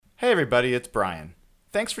Hey everybody, it's Brian.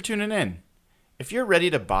 Thanks for tuning in. If you're ready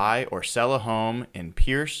to buy or sell a home in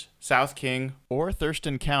Pierce, South King, or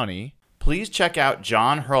Thurston County, please check out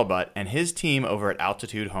John Hurlbut and his team over at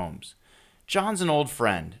Altitude Homes. John's an old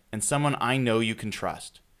friend and someone I know you can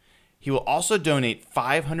trust. He will also donate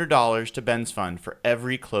 $500 to Ben's Fund for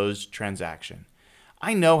every closed transaction.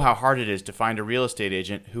 I know how hard it is to find a real estate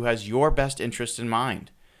agent who has your best interests in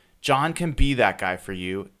mind. John can be that guy for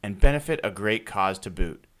you and benefit a great cause to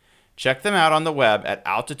boot. Check them out on the web at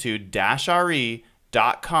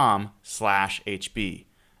altitude-re.com/HB.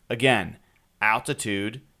 Again,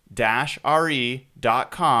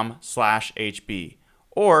 altitude-re.com/HB.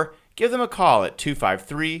 Or give them a call at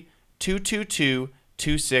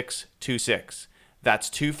 253-222-2626. That's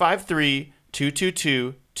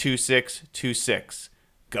 253-222-2626.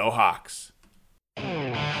 Go Hawks!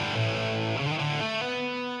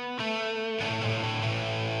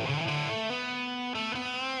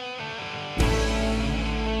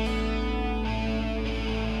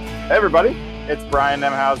 Hey everybody, it's Brian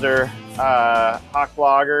Nemhauser, Hawk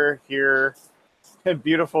blogger here in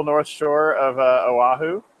beautiful North Shore of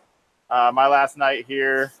Oahu. My last night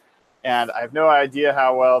here, and I have no idea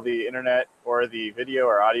how well the internet or the video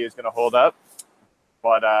or audio is going to hold up,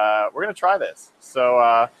 but we're going to try this.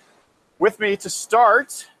 So with me to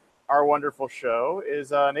start our wonderful show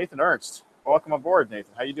is Nathan Ernst. Welcome aboard,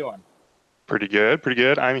 Nathan. How you doing? Pretty good, pretty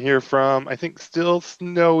good. I'm here from, I think, still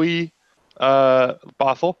snowy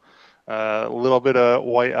Bothell. A little bit of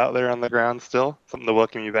white out there on the ground still. Something to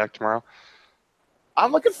welcome you back tomorrow.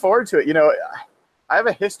 I'm looking forward to it. You know, I have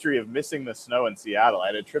a history of missing the snow in Seattle. I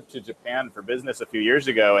had a trip to Japan for business a few years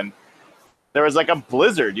ago, and there was like a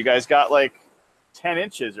blizzard. You guys got like 10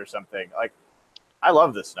 inches or something. Like, I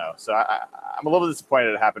love the snow, so I'm a little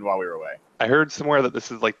disappointed it happened while we were away. I heard somewhere that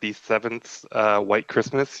this is like the seventh white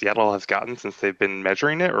Christmas Seattle has gotten since they've been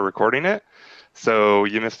measuring it or recording it. So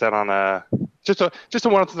you missed out on a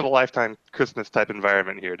once in a lifetime Christmas type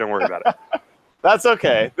environment here. Don't worry about it. That's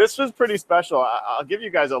okay. This was pretty special. I'll give you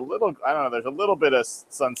guys a little. I don't know. There's a little bit of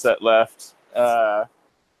sunset left, but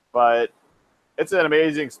it's an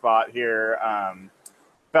amazing spot here.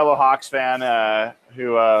 Fellow Hawks fan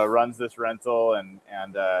who runs this rental and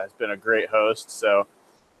has been a great host. So,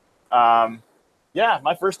 yeah,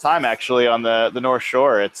 my first time actually on the North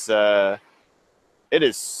Shore. It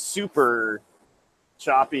is super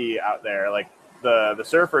choppy out there. Like the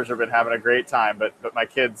surfers have been having a great time, but my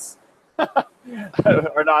kids are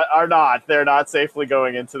not. They're not safely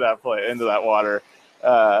going into that water.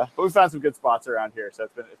 But we found some good spots around here, so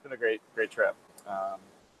it's been a great trip.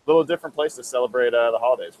 Little different place to celebrate the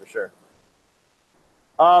holidays for sure.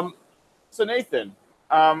 So Nathan,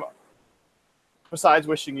 besides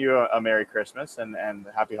wishing you a Merry Christmas and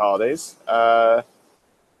Happy Holidays, I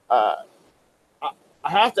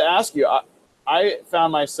have to ask you. I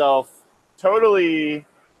found myself totally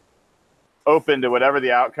open to whatever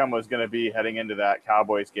the outcome was going to be heading into that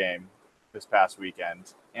Cowboys game this past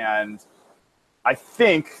weekend, and I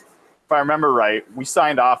think, if I remember right, we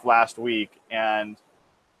signed off last week and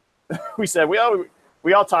we said we all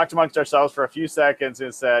talked amongst ourselves for a few seconds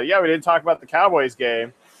and said, yeah, we didn't talk about the Cowboys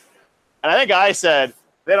game. And I think I said,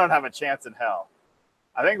 they don't have a chance in hell.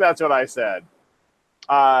 I think that's what I said.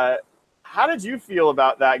 How did you feel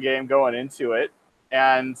about that game going into it?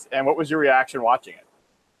 And what was your reaction watching it?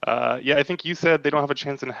 Yeah, I think you said they don't have a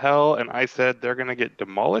chance in hell, and I said they're going to get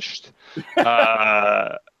demolished.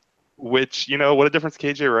 Which, what a difference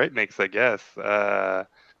KJ Wright makes, I guess. I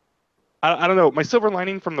don't know. My silver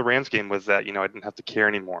lining from the Rams game was that, I didn't have to care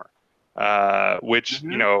anymore. Which,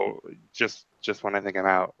 just when I think I'm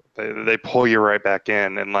out, they pull you right back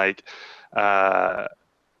in. And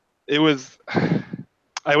it was,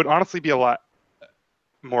 I would honestly be a lot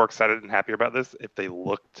more excited and happier about this if they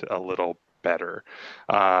looked a little better.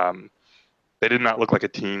 They did not look like a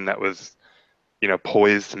team that was,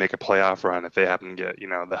 poised to make a playoff run if they happen to get,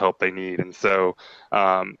 the help they need. And so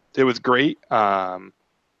it was great. And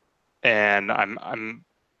I'm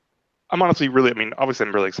honestly really, obviously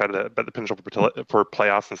I'm really excited about the potential for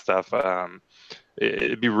playoffs and stuff.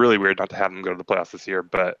 It'd be really weird not to have them go to the playoffs this year,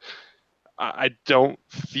 but I don't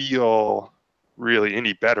feel really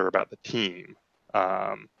any better about the team.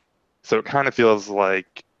 So it kind of feels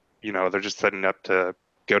like, they're just setting up to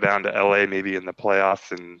go down to LA maybe in the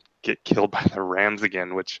playoffs and get killed by the Rams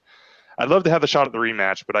again, which I'd love to have the shot at the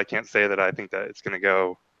rematch, but I can't say that I think that it's going to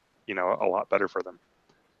go, a lot better for them.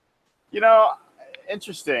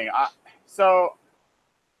 Interesting. I'll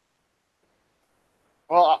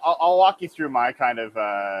walk you through my kind of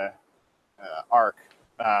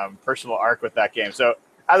personal arc with that game. So,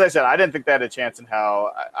 as I said, I didn't think they had a chance in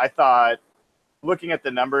hell. I thought looking at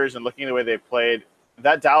the numbers and looking at the way they played,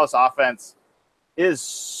 that Dallas offense is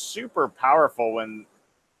super powerful when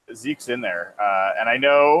Zeke's in there. And I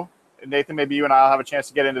know, Nathan, maybe you and I will have a chance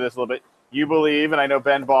to get into this a little bit. You believe, and I know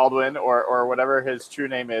Ben Baldwin, or whatever his true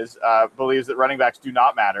name is, believes that running backs do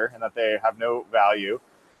not matter and that they have no value.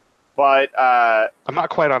 But I'm not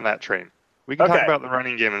quite on that train. We can Okay. talk about the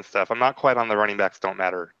running game and stuff. I'm not quite on the running backs don't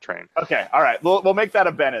matter train. Okay, all right. We'll make that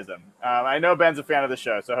a Benism. I know Ben's a fan of the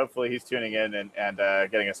show, so hopefully he's tuning in and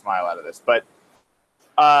getting a smile out of this. But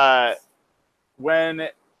when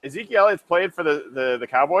Ezekiel Elliott's played for the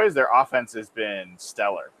Cowboys, their offense has been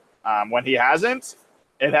stellar. When he hasn't,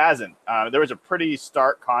 it hasn't. There was a pretty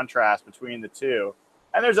stark contrast between the two.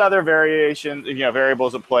 And there's other variations,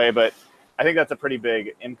 variables at play, but I think that's a pretty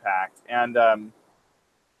big impact. And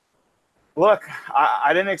look,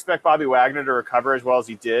 I didn't expect Bobby Wagner to recover as well as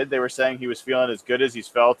he did. They were saying he was feeling as good as he's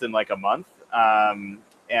felt in like a month.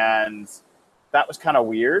 And that was kind of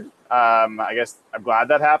weird. I guess I'm glad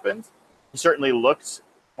that happened. He certainly looked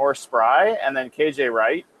more spry. And then KJ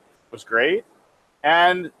Wright was great.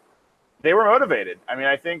 And they were motivated. I mean,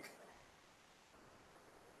 I think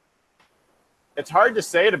it's hard to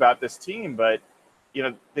say it about this team, but,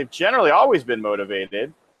 they've generally always been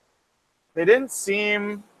motivated. They didn't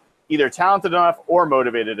seem either talented enough or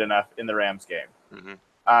motivated enough in the Rams game,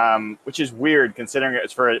 which is weird considering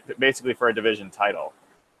it's basically for a division title.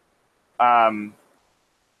 And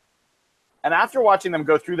after watching them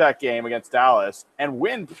go through that game against Dallas and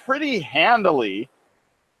win pretty handily,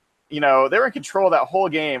 they were in control of that whole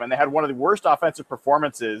game, and they had one of the worst offensive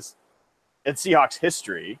performances in Seahawks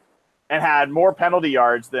history and had more penalty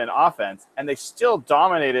yards than offense, and they still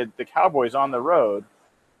dominated the Cowboys on the road.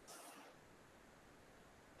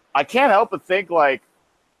 I can't help but think, like,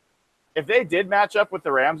 if they did match up with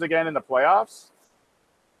the Rams again in the playoffs,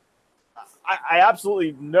 I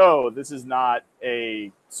absolutely know this is not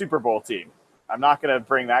a Super Bowl team. I'm not going to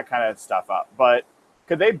bring that kind of stuff up. But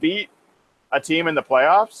could they beat a team in the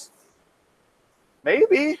playoffs?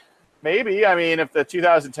 Maybe. I mean, if the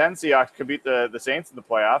 2010 Seahawks could beat the Saints in the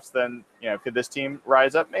playoffs, then, could this team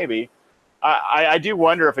rise up? Maybe. I do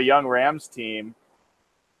wonder if a young Rams team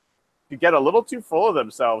could get a little too full of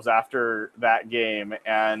themselves after that game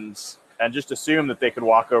and just assume that they could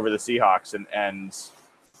walk over the Seahawks, and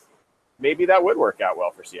maybe that would work out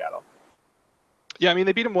well for Seattle. Yeah, I mean,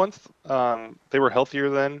 they beat them once. They were healthier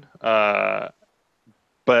then. But,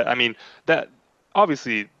 I mean, that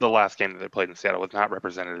obviously the last game that they played in Seattle was not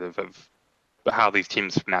representative of how these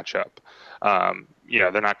teams match up.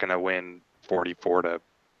 They're not going to win 44-4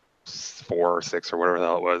 or 6 or whatever the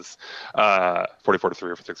hell it was, 44-3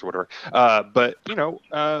 or 6 or whatever. But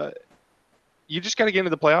you just got to get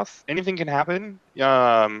into the playoffs. Anything can happen. You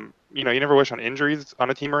never wish on injuries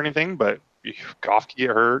on a team or anything, but Goff could get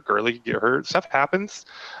hurt, Gurley could get hurt. Stuff happens.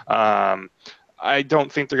 I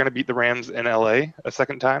don't think they're going to beat the Rams in LA a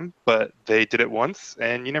second time, but they did it once,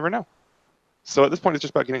 and you never know. So at this point, it's just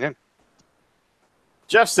about getting in.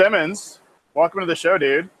 Jeff Simmons, welcome to the show,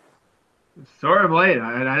 dude. Sorry I'm late.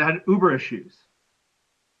 I had Uber issues.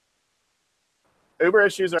 Uber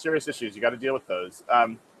issues are serious issues. You got to deal with those.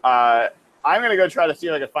 I'm going to go try to see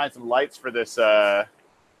if I can find some lights for this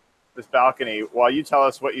this balcony while you tell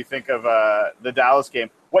us what you think of the Dallas game,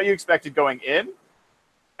 what you expected going in,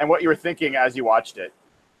 and what you were thinking as you watched it.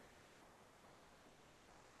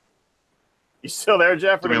 You still there,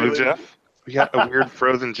 Jeff? Did we lose Jeff? We got a weird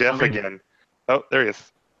frozen Jeff again. Oh, there he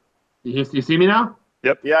is. You see me now?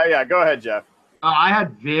 Yep. Yeah. Go ahead, Jeff. I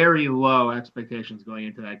had very low expectations going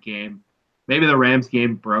into that game. Maybe the Rams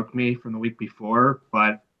game broke me from the week before,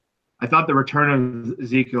 but I thought the return of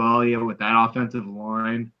Ezekiel Elliott with that offensive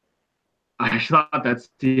line, I thought that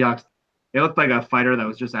Seahawks, it looked like a fighter that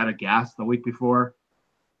was just out of gas the week before.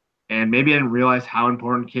 And maybe I didn't realize how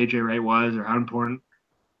important KJ Wright was or how important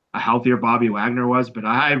a healthier Bobby Wagner was, but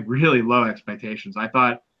I had really low expectations. I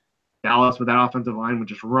thought Dallas with that offensive line would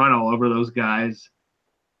just run all over those guys.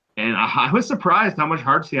 And I was surprised how much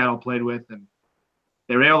heart Seattle played with, and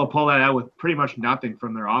they were able to pull that out with pretty much nothing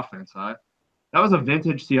from their offense. That was a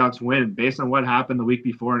vintage Seahawks win based on what happened the week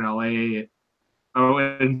before in LA,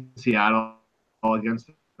 in Seattle against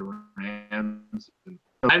the Rams.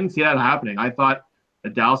 I didn't see that happening. I thought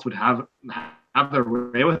that Dallas would have their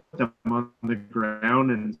way with them on the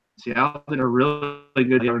ground, and Seattle did a really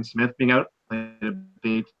good. Aaron Smith being out played a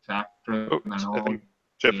big factor.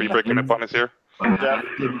 Jeff, are you breaking up on us here?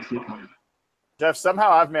 Jeff, somehow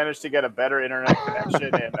I've managed to get a better internet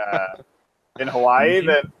connection in Hawaii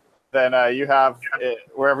than you have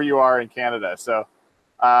wherever you are in Canada. So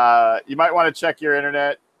you might want to check your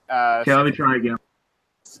internet. Okay, let me try again.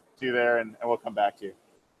 Do there, and we'll come back to you.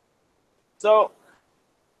 So,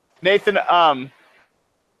 Nathan,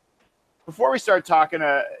 before we start talking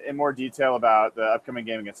in more detail about the upcoming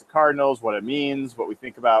game against the Cardinals, what it means, what we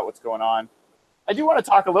think about what's going on, I do want to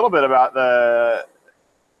talk a little bit about the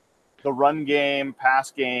run game, pass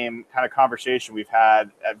game kind of conversation we've had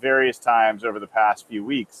at various times over the past few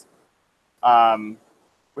weeks.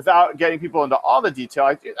 Without getting people into all the detail,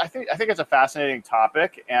 I think it's a fascinating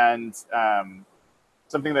topic and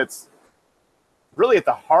something that's really at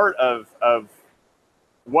the heart of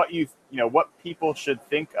what what people should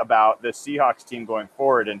think about the Seahawks team going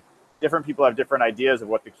forward. And different people have different ideas of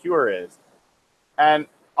what the cure is. And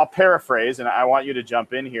I'll paraphrase, and I want you to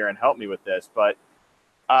jump in here and help me with this, but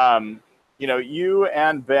you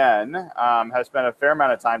and Ben have spent a fair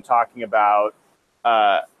amount of time talking about,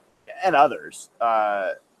 and others,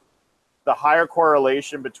 the higher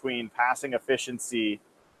correlation between passing efficiency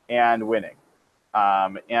and winning,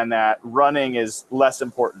 and that running is less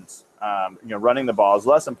important. Running the ball is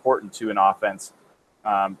less important to an offense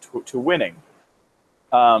to winning.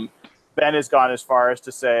 Ben has gone as far as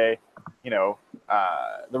to say, the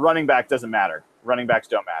running back doesn't matter. Running backs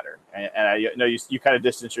don't matter. And I know you kind of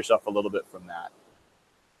distance yourself a little bit from that.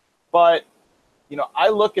 But, I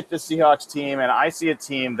look at the Seahawks team and I see a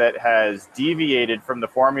team that has deviated from the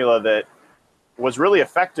formula that was really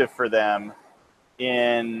effective for them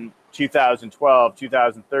in 2012,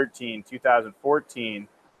 2013, 2014,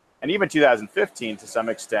 and even 2015 to some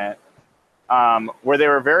extent, where they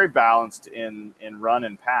were very balanced in run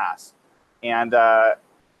and pass. And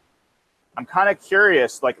I'm kind of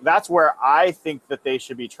curious, that's where I think that they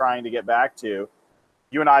should be trying to get back to.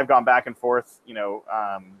 You and I have gone back and forth,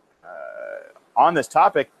 on this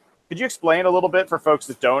topic. Could you explain a little bit for folks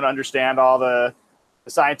that don't understand all the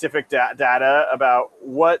scientific data about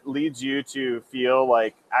what leads you to feel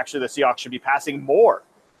like actually the Seahawks should be passing more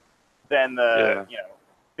than the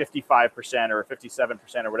 55% or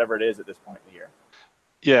 57% or whatever it is at this point in the year?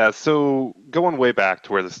 Yeah, so going way back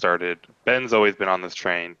to where this started, Ben's always been on this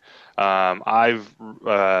train. There's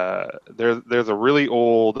a really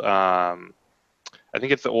old, I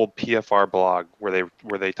think it's the old PFR blog where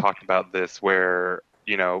they talked about this, where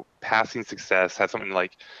passing success has something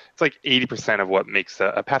like, it's like 80% of what makes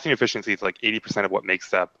passing efficiency is like 80% of what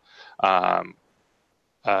makes up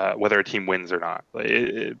whether a team wins or not.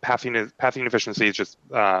 Passing efficiency is just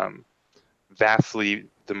vastly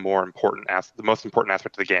the most important aspect of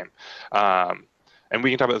the game. And we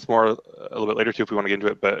can talk about this more a little bit later too if we want to get into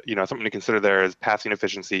it. But something to consider there is passing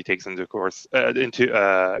efficiency takes into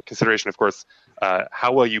consideration, of course,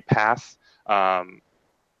 how well you pass, but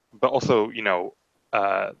also the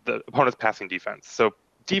opponent's passing defense. So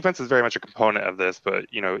defense is very much a component of this, but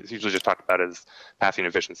it's usually just talked about as passing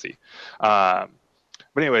efficiency. But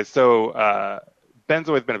anyway, so Ben's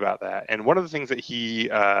always been about that. And one of the things that he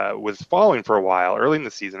was following for a while early in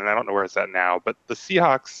the season, and I don't know where it's at now, but the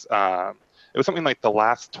Seahawks, it was something like the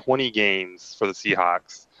last 20 games for the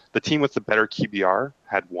Seahawks, the team with the better QBR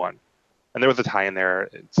had won. And there was a tie in there,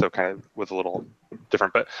 so kind of was a little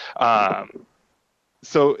different. But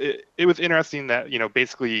so it was interesting that,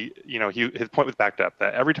 basically, his point was backed up,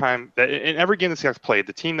 that every time, that in every game the Seahawks played,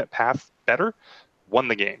 the team that passed better won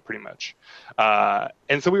the game pretty much.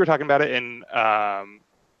 And so we were talking about it, and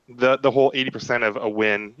the whole 80% of a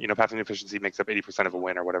win, passing efficiency makes up 80% of a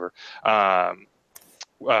win or whatever. I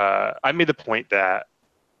made the point that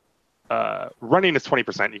running is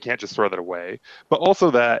 20%. You can't just throw that away. But also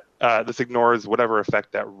that this ignores whatever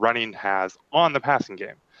effect that running has on the passing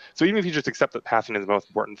game. So even if you just accept that passing is the most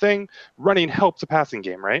important thing, running helps a passing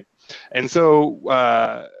game, right? And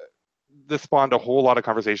so this spawned a whole lot of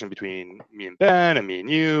conversation between me and Ben and me and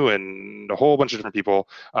you and a whole bunch of different people.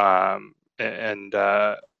 And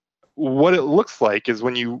what it looks like is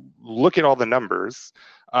when you look at all the numbers,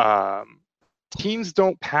 teams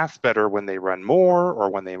don't pass better when they run more or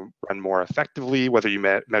when they run more effectively, whether you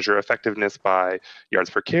measure effectiveness by yards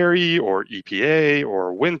per carry or EPA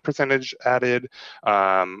or win percentage added,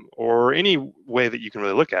 or any way that you can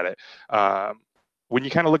really look at it. When you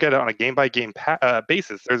kind of look at it on a game-by-game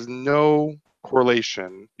basis, there's no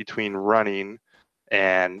correlation between running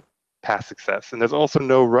and pass success. And there's also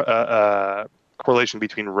no correlation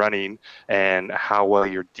between running and how well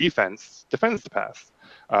your defense defends the pass.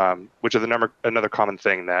 Which is another common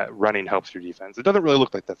thing, that running helps your defense. It doesn't really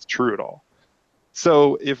look like that's true at all.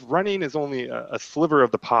 So if running is only a sliver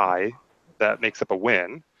of the pie that makes up a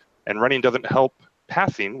win, and running doesn't help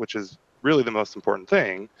passing, which is really the most important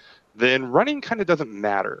thing, then running kind of doesn't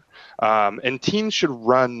matter. And teams should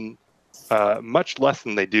run much less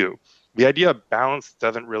than they do. The idea of balance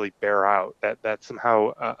doesn't really bear out. That's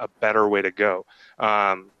somehow a better way to go.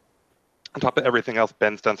 on top of everything else,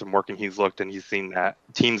 Ben's done some work and he's looked and he's seen that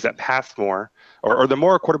teams that pass more, or the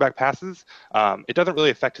more a quarterback passes, it doesn't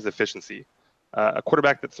really affect his efficiency. A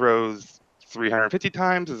quarterback that throws 350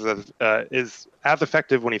 times is as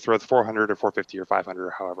effective when he throws 400 or 450 or 500 or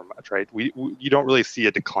however much, right? You don't really see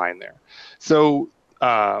a decline there. So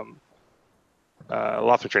lost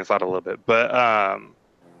my train of thought a little bit, but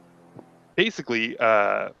basically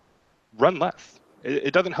run less.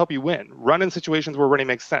 It doesn't help you win. Run in situations where running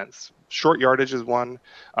makes sense. Short yardage is one,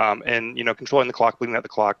 and controlling the clock, bleeding out the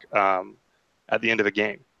clock at the end of a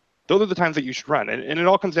game. Those are the times that you should run, and it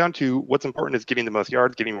all comes down to what's important is getting the most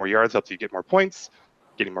yards. Getting more yards helps you get more points.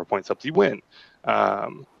 Getting more points helps you win.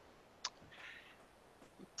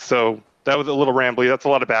 So that was a little rambly. That's a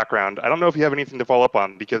lot of background. I don't know if you have anything to follow up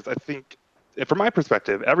on, because I think, from my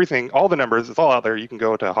perspective, everything, all the numbers, it's all out there. You can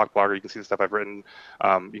go to Hawk Blogger, you can see the stuff I've written.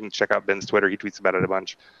 You can check out Ben's Twitter. He tweets about it a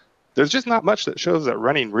bunch. There's just not much that shows that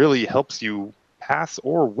running really helps you pass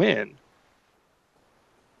or win.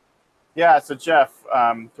 Yeah, so Jeff,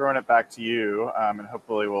 throwing it back to you, and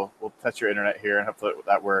hopefully we'll test your internet here, and hopefully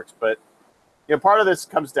that works. But part of this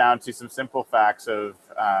comes down to some simple facts of,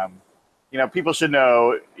 people should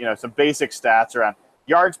know, some basic stats around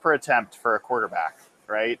yards per attempt for a quarterback,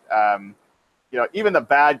 right? Even the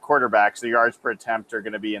bad quarterbacks, the yards per attempt are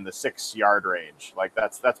going to be in the 6 yard range. Like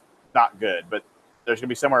that's not good, but there's going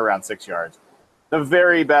to be somewhere around 6 yards. The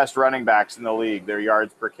very best running backs in the league, their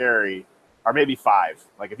yards per carry are maybe 5.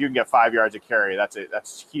 Like if you can get 5 yards a carry,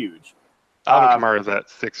 that's huge. Alvin Kamara is at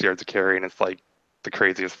 6 yards a carry, and it's like the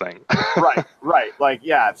craziest thing. right. Like,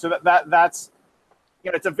 yeah. So that's,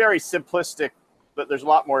 it's a very simplistic, but there's a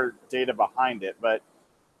lot more data behind it. But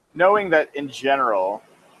knowing that in general,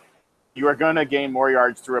 you are going to gain more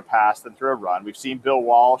yards through a pass than through a run. We've seen Bill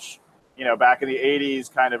Walsh, back in the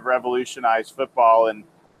 80s kind of revolutionize football and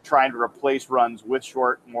trying to replace runs with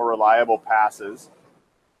short, more reliable passes.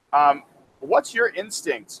 What's your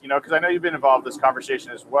instinct? Because I know you've been involved in this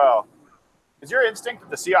conversation as well. Is your instinct that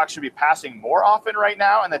the Seahawks should be passing more often right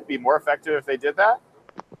now and that'd be more effective if they did that?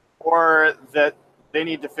 Or that they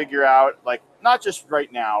need to figure out, like, not just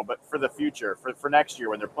right now, but for the future, for next year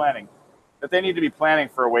when they're planning, that they need to be planning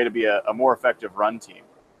for a way to be a more effective run team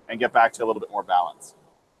and get back to a little bit more balance?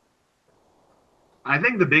 I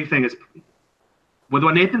think the big thing is, with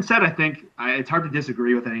what Nathan said, I think it's hard to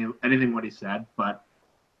disagree with anything what he said, but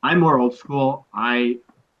I'm more old school. I'm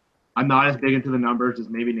not as big into the numbers as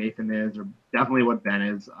maybe Nathan is, or definitely what Ben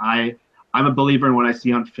is. I'm a believer in what I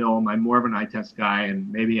see on film. I'm more of an eye test guy,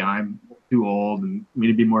 and maybe I'm too old and need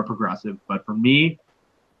to be more progressive. But for me,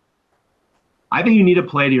 I think you need to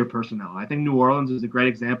play to your personnel. I think New Orleans is a great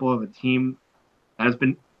example of a team that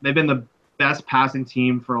they've been the best passing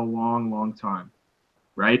team for a long, long time,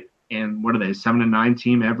 right? And what are they, 7-9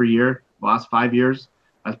 team every year, the last 5 years?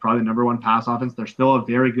 That's probably the number one pass offense. They're still a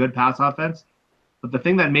very good pass offense. But the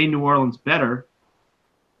thing that made New Orleans better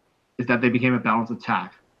is that they became a balanced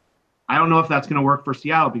attack. I don't know if that's going to work for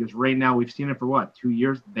Seattle, because right now we've seen it for 2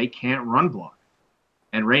 years. They can't run block.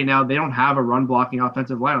 And right now they don't have a run blocking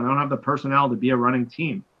offensive line. They don't have the personnel to be a running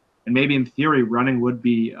team. And maybe in theory, running would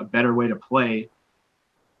be a better way to play.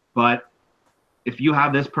 But if you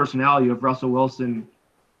have this personnel, you have Russell Wilson,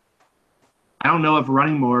 I don't know if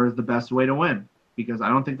running more is the best way to win, because I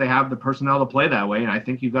don't think they have the personnel to play that way. And I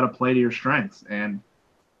think you've got to play to your strengths. And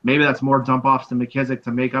maybe that's more dump offs to McKissick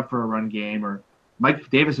to make up for a run game, or Mike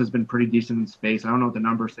Davis has been pretty decent in space. I don't know what the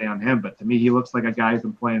numbers say on him, but to me, he looks like a guy who's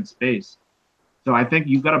been playing space. So I think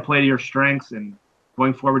you've got to play to your strengths, and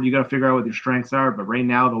going forward, you got to figure out what your strengths are. But right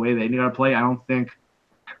now, the way they got to play, I don't think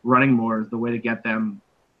running more is the way to get them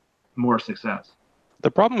more success. The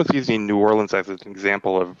problem with using New Orleans as an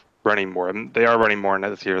example of running more, and they are running more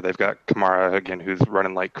this year. They've got Kamara again, who's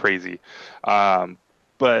running like crazy.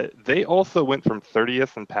 But they also went from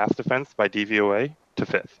 30th in pass defense by DVOA to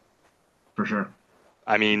 5th. For sure.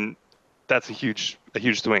 I mean, that's a huge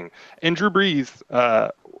swing. And Drew Brees,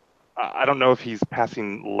 I don't know if he's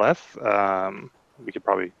passing less. We could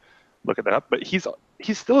probably look at that up, but he's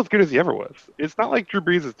still as good as he ever was. It's not like Drew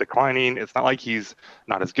Brees is declining. It's not like he's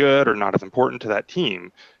not as good or not as important to that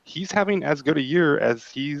team. He's having as good a year as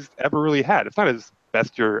he's ever really had. It's not his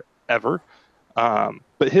best year ever.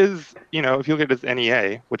 But his, if you look at his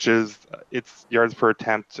NEA, which is it's yards per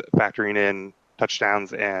attempt factoring in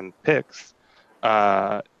touchdowns and picks,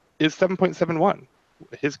 is 7.71.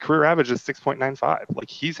 His career average is 6.95. Like,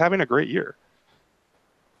 he's having a great year.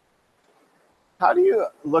 How do you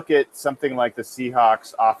look at something like the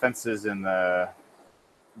Seahawks offenses in the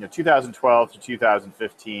 2012 to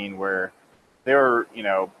 2015, where they were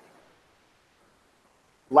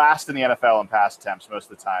last in the NFL in pass attempts most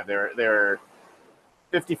of the time? They're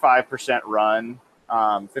 55% run,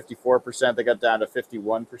 54%. They got down to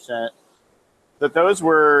 51%. That those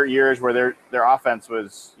were years where their offense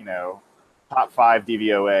was, top 5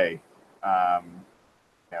 DVOA,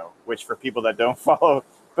 which for people that don't follow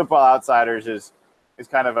Football Outsiders is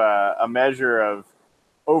kind of a measure of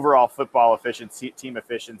overall football efficiency, team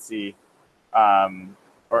efficiency,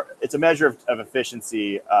 or it's a measure of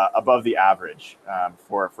efficiency above the average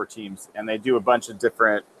for teams. And they do a bunch of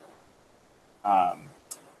different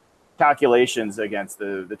calculations against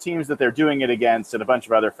the teams that they're doing it against and a bunch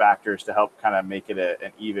of other factors to help kind of make it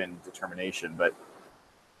an even determination. But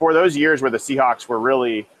for those years where the Seahawks were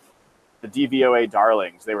really the DVOA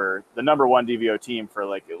darlings, they were the number 1 DVO team for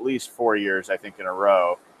like at least 4 years, I think, in a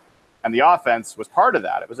row. And the offense was part of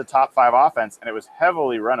that. It was a top 5 offense, and it was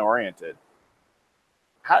heavily run-oriented.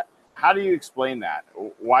 How do you explain that?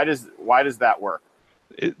 Why does that work?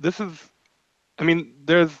 There's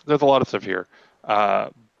a lot of stuff here.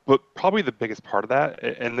 But probably the biggest part of that,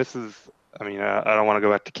 and this is, I don't want to go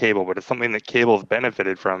back to Cable, but it's something that Cable's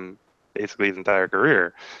benefited from basically his entire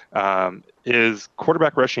career, is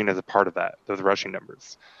quarterback rushing as a part of that, those rushing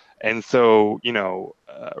numbers. And so,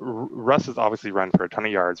 Russ has obviously run for a ton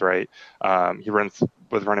of yards, right? He was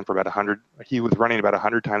running for about 100. He was running about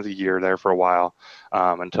 100 times a year there for a while,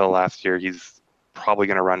 until last year. He's probably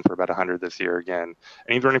going to run for about 100 this year again.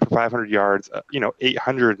 And he's running for 500 yards,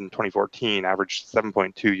 800 in 2014, averaged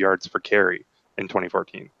 7.2 yards per carry in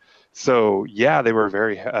 2014. So, yeah, they were a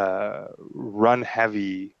very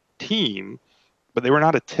run-heavy team, but they were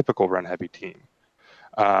not a typical run-heavy team.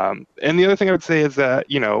 And the other thing I would say is that,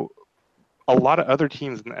 a lot of other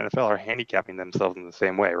teams in the NFL are handicapping themselves in the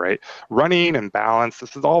same way, right? Running and balance,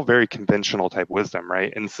 this is all very conventional type wisdom,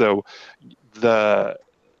 right? And so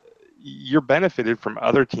you're benefited from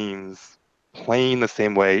other teams playing the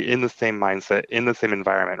same way, in the same mindset, in the same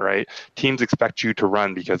environment, right? Teams expect you to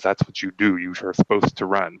run because that's what you do. You are supposed to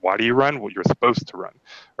run. Why do you run? Well, you're supposed to run,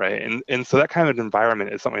 right? And so that kind of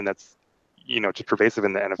environment is something that's, just pervasive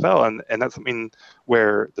in the NFL. And that's something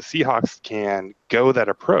where the Seahawks can go that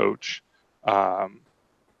approach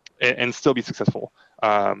and still be successful.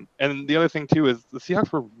 And the other thing, too, is the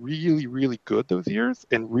Seahawks were really, really good those years,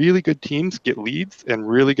 and really good teams get leads, and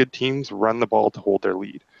really good teams run the ball to hold their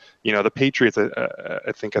lead. The Patriots,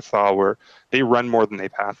 I think I saw where they run more than they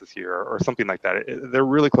pass this year or something like that. They're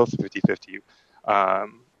really close to 50-50.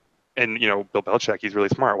 And, Bill Belichick, he's really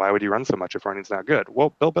smart. Why would he run so much if running's not good?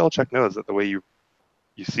 Well, Bill Belichick knows that the way you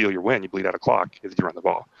seal your win, you bleed out a clock, is you run the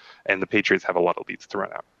ball. And the Patriots have a lot of leads to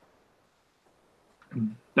run out.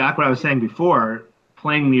 Back what I was saying before,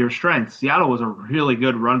 playing to your strengths, Seattle was a really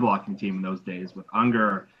good run blocking team in those days with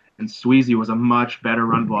Unger, and Sweezy was a much better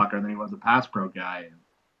run blocker than he was a pass pro guy. And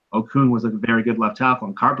Okun was a very good left tackle,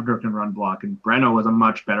 and Carpenter can run block, and Breno was a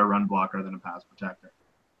much better run blocker than a pass protector.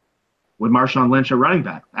 With Marshawn Lynch at running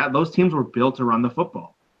back, those teams were built to run the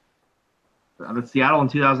football. But Seattle in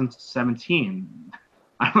 2017,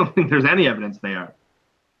 I don't think there's any evidence they are.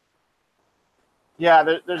 Yeah,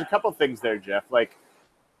 there's a couple things there, Jeff. Like,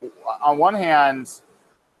 on one hand,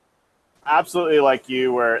 absolutely like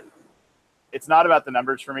you, where it's not about the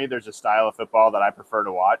numbers for me. There's a style of football that I prefer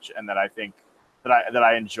to watch, and that I think that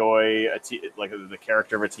I enjoy like the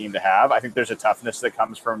character of a team to have. I think there's a toughness that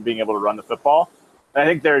comes from being able to run the football. And I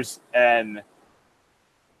think there's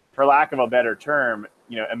for lack of a better term,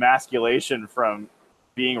 emasculation from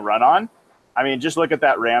being run on. I mean, just look at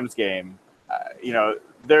that Rams game.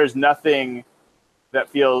 There's nothing that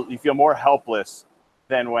you feel more helpless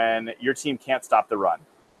than when your team can't stop the run.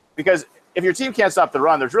 Because if your team can't stop the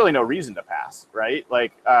run, there's really no reason to pass, right?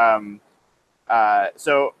 Like,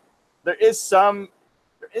 so there is some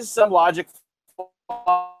logic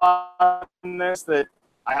in this that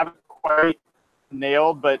I haven't quite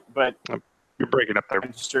nailed, but you're breaking up there.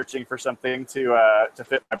 I'm searching for something to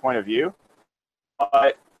fit my point of view.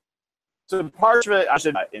 So part of it, I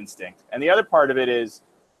should instinct, and the other part of it is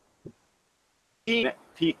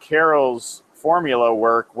Pete Carroll's formula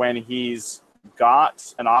work when he's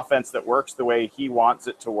got an offense that works the way he wants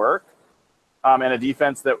it to work, and a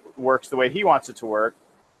defense that works the way he wants it to work.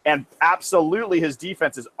 And absolutely his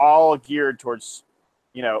defense is all geared towards,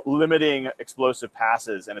 limiting explosive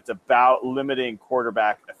passes, and it's about limiting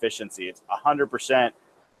quarterback efficiency. It's 100%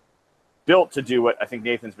 built to do what I think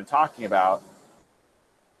Nathan's been talking about.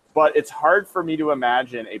 But it's hard for me to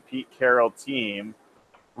imagine a Pete Carroll team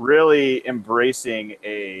really embracing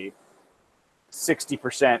a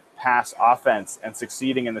 60% pass offense and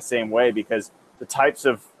succeeding in the same way, because the types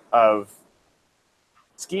of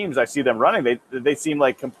schemes I see them running, they seem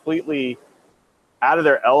like completely out of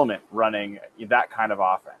their element running that kind of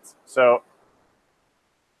offense. So,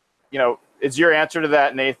 is your answer to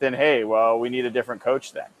that, Nathan? Hey, well, we need a different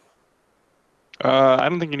coach then. I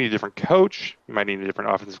don't think you need a different coach. You might need a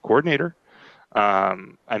different offensive coordinator.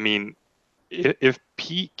 I mean, if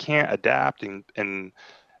Pete can't adapt and then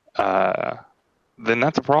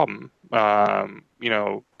that's a problem. Going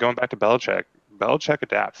back to Belichick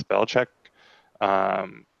adapts. Belichick,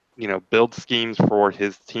 builds schemes for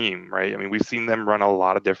his team, right? I mean, we've seen them run a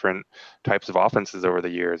lot of different types of offenses over the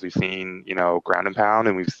years. We've seen, ground and pound,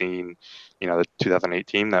 and we've seen, the 2008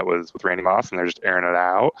 team that was with Randy Moss, and they're just airing it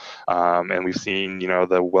out. And we've seen, the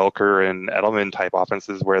Welker and Edelman type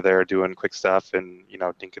offenses where they're doing quick stuff and,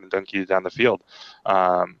 dinking and dunking down the field.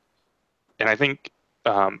 And I think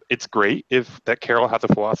it's great if that Carroll has a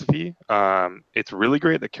philosophy. It's really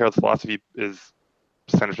great that Carroll's philosophy is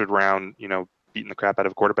centered around, beating the crap out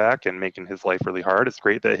of a quarterback and making his life really hard. It's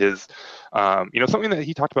great that his, something that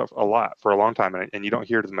he talked about a lot for a long time, and you don't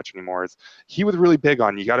hear it as much anymore, is he was really big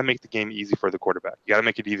on, you got to make the game easy for the quarterback. You got to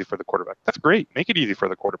make it easy for the quarterback. That's great. Make it easy for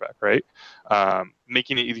the quarterback, right?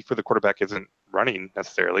 Making it easy for the quarterback isn't running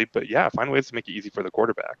necessarily, but yeah, find ways to make it easy for the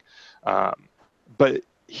quarterback. But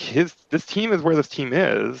this team is where this team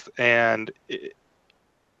is, and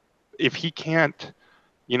if he can't,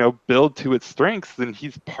 build to its strengths, then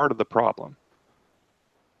he's part of the problem.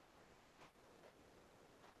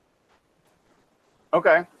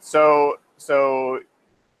 Okay, so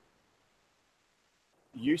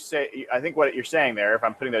you say, I think what you're saying there, if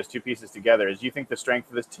I'm putting those two pieces together, is you think the strength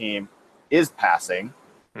of this team is passing,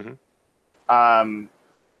 and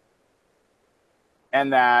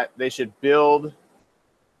that they should build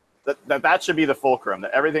that should be the fulcrum.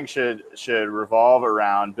 That everything should revolve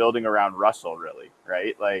around building around Russell, really,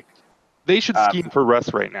 right? Like they should scheme for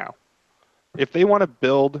Russ right now. If they want to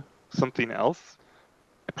build something else,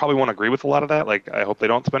 I probably won't agree with a lot of that. Like, I hope they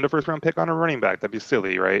don't spend a first-round pick on a running back. That'd be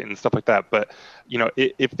silly, right? And stuff like that. But,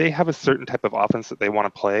 if they have a certain type of offense that they want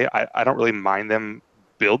to play, I don't really mind them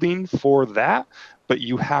building for that. But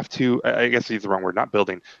you have to, I guess to use the wrong word, not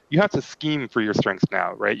building. You have to scheme for your strengths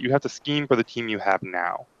now, right? You have to scheme for the team you have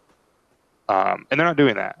now. And they're not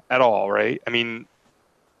doing that at all, right? I mean,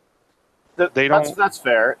 they don't. That's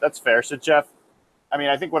fair. That's fair. So, Jeff, I mean,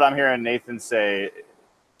 I think what I'm hearing Nathan say,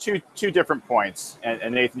 two different points,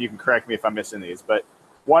 and Nathan, you can correct me if I'm missing these, but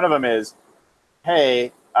one of them is,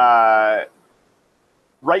 hey, right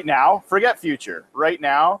now, forget future. Right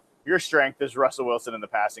now, your strength is Russell Wilson in the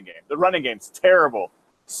passing game. The running game's terrible.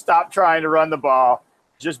 Stop trying to run the ball.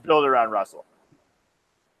 Just build around Russell.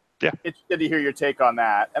 Yeah. It's good to hear your take on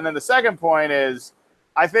that. And then the second point is,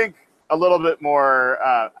 I think a little bit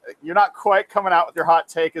more, you're not quite coming out with your hot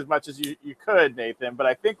take as much as you could, Nathan, but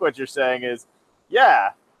I think what you're saying is, yeah,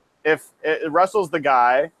 if Russell's the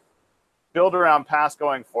guy, build around pass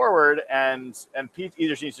going forward, and Pete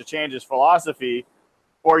either needs to change his philosophy,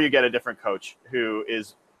 or you get a different coach who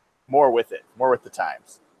is more with the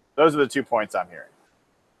times. Those are the 2 points I'm hearing.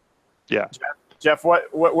 Yeah. Jeff, what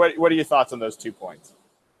are your thoughts on those 2 points?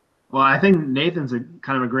 Well, I think Nathan's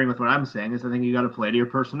kind of agreeing with what I'm saying. Is I think you got to play to your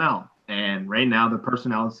personnel, and right now the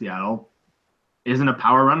personnel in Seattle isn't a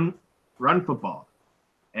power run football,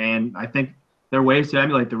 and I think there are ways to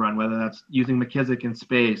emulate the run, whether that's using McKissick in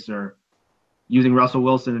space or using Russell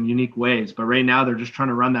Wilson in unique ways. But right now they're just trying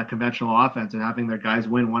to run that conventional offense and having their guys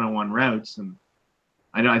win one-on-one routes. And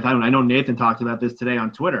I know Nathan talked about this today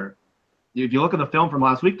on Twitter. If you look at the film from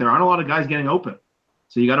last week, there aren't a lot of guys getting open.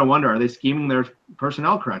 So you got to wonder, are they scheming their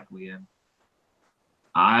personnel correctly? And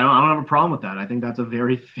I don't have a problem with that. I think that's a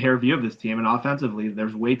very fair view of this team. And offensively,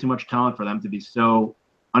 there's way too much talent for them to be so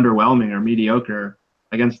underwhelming or mediocre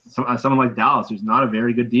against someone like Dallas, who's not a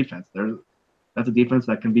very good defense. That's a defense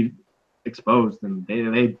that can be exposed, and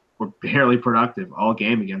they were barely productive all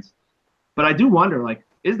game against. But I do wonder, like,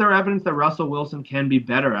 is there evidence that Russell Wilson can be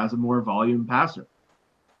better as a more volume passer?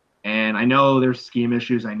 And I know there's scheme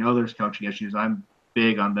issues. I know there's coaching issues. I'm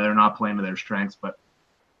big on they're not playing to their strengths, but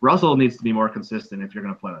Russell needs to be more consistent if you're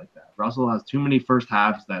going to play like that. Russell has too many first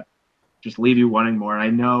halves that just leave you wanting more. And I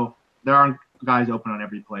know there aren't guys open on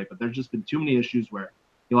every play, but there's just been too many issues where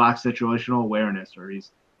he lacks situational awareness, or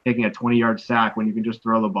he's taking a 20-yard sack when you can just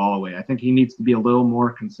throw the ball away. I think he needs to be a little more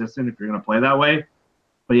consistent if you're going to play that way.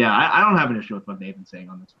 But yeah, I don't have an issue with what Nathan's saying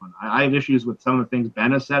on this one. I have issues with some of the things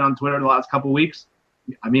Ben has said on Twitter the last couple of weeks.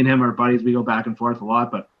 I mean, him are buddies. We go back and forth a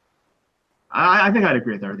lot, but I think I'd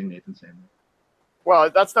agree with everything Nathan's saying. Well,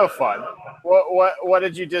 that's no fun. What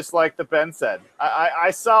did you dislike that Ben said?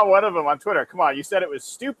 I saw one of them on Twitter. Come on, you said it was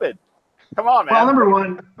stupid. Come on, man. Well,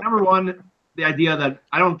 number one, the idea that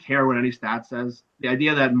I don't care what any stat says. The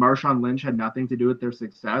idea that Marshawn Lynch had nothing to do with their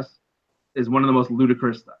success is one of the most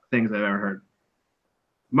ludicrous things I've ever heard.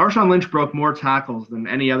 Marshawn Lynch broke more tackles than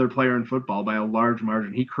any other player in football by a large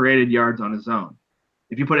margin. He created yards on his own.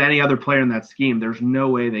 If you put any other player in that scheme, there's no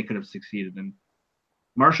way they could have succeeded. And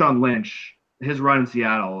Marshawn Lynch, his run in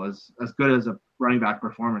Seattle is as good as a running back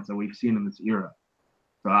performance that we've seen in this era.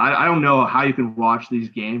 So I don't know how you can watch these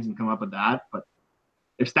games and come up with that, but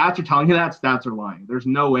if stats are telling you that, stats are lying. There's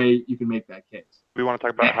no way you can make that case. We want to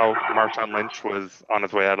talk about how Marshawn Lynch was on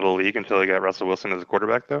his way out of the league until he got Russell Wilson as a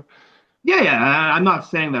quarterback, though. Yeah. I'm not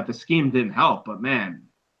saying that the scheme didn't help, but man,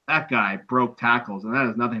 that guy broke tackles, and that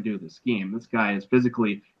has nothing to do with the scheme. This guy is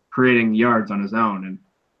physically creating yards on his own. And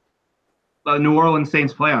the New Orleans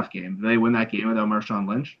Saints playoff game, did they win that game without Marshawn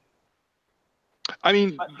Lynch? I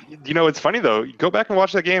mean, it's funny, though. Go back and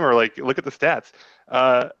watch that game or, look at the stats.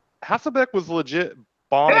 Hasselbeck was legit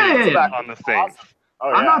bombing on the Saints. Oh,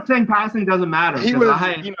 yeah. I'm not saying passing doesn't matter. He was,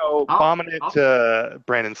 bombing it to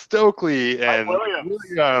Brandon Stokely and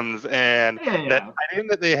Williams and that tight end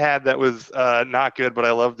that they had that was not good, but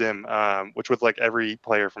I loved him, which was like every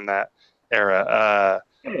player from that era.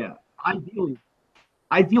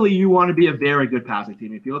 Ideally, you want to be a very good passing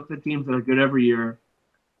team. If you look at the teams that are good every year,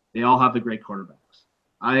 they all have the great quarterbacks.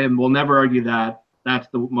 Will never argue that that's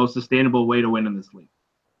the most sustainable way to win in this league.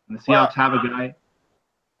 And the Seahawks have a guy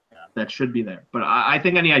that should be there. But I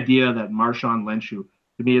think any idea that Marshawn Lynch, who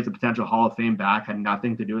to me is a potential Hall of Fame back, had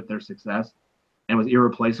nothing to do with their success and was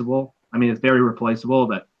irreplaceable. I mean, it's very replaceable.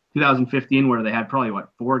 That 2015, where they had probably,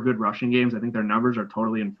 4 good rushing games, I think their numbers are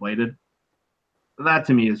totally inflated. That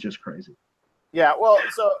to me is just crazy. Yeah, well,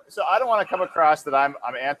 so I don't want to come across that I'm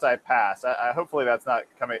anti-pass. I hopefully that's not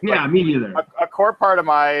coming. Yeah, me either. A core part of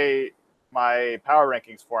my power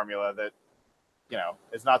rankings formula that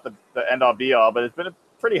is not the end all be all, but it's been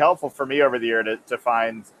pretty helpful for me over the year to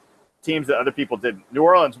find teams that other people didn't. New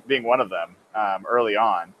Orleans being one of them early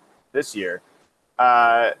on this year.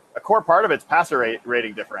 A core part of it's passer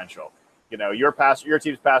rating differential. Your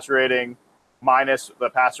team's passer rating minus the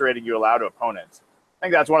passer rating you allow to opponents. I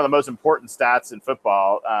think that's one of the most important stats in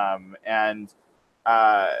football. And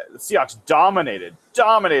the Seahawks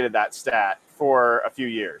dominated that stat for a few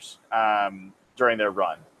years during their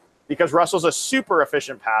run because Russell's a super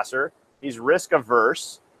efficient passer. He's risk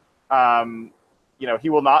averse. He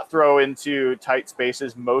will not throw into tight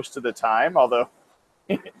spaces most of the time, although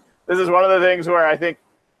this is one of the things where I think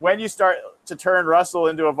when you start to turn Russell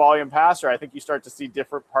into a volume passer, I think you start to see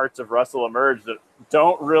different parts of Russell emerge that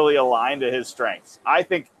don't really align to his strengths. I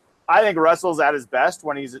think Russell's at his best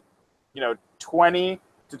when he's 20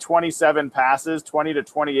 to 27 passes, 20 to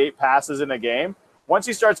 28 passes in a game. Once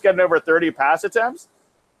he starts getting over 30 pass attempts,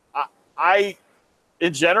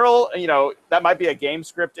 in general, that might be a game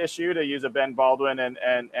script issue, to use a Ben Baldwin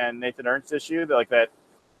and Nathan Ernst issue, like that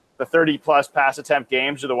the 30-plus pass attempt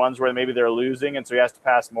games are the ones where maybe they're losing, and so he has to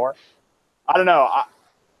pass more. I don't know.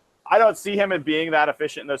 I don't see him as being that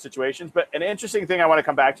efficient in those situations. But an interesting thing I want to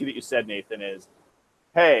come back to that you said, Nathan, is,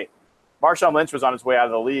 hey, Marshawn Lynch was on his way out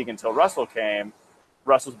of the league until Russell came.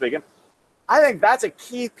 Russell's big. I think that's a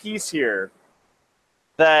key piece here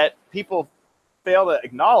that people fail to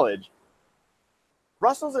acknowledge.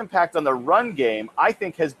 Russell's impact on the run game, I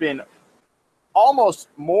think, has been almost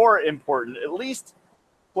more important, at least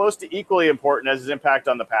close to equally important as his impact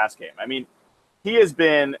on the pass game. I mean, he has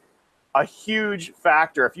been a huge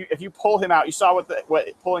factor. If you pull him out, you saw what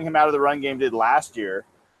pulling him out of the run game did last year,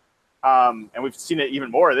 and we've seen it even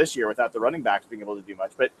more this year without the running backs being able to do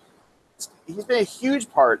much. But he's been a huge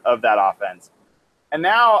part of that offense. And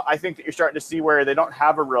now I think that you're starting to see where they don't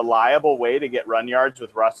have a reliable way to get run yards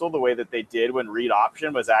with Russell the way that they did when read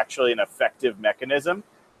option was actually an effective mechanism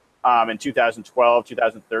in 2012,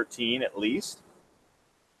 2013 at least.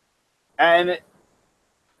 And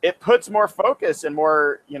it puts more focus and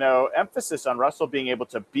more, emphasis on Russell being able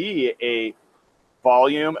to be a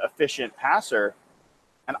volume efficient passer.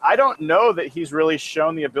 And I don't know that he's really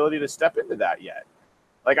shown the ability to step into that yet.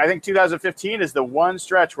 Like, I think 2015 is the one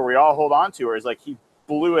stretch where we all hold on to, where it's like he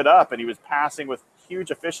blew it up and he was passing with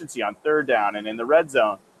huge efficiency on third down and in the red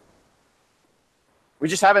zone. We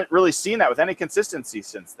just haven't really seen that with any consistency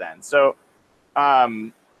since then. So,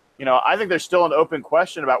 I think there's still an open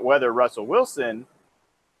question about whether Russell Wilson,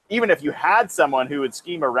 even if you had someone who would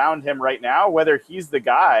scheme around him right now, whether he's the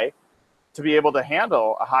guy to be able to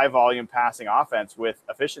handle a high volume passing offense with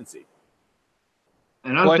efficiency.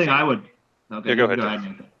 Another thing I would. Okay, yeah, go ahead.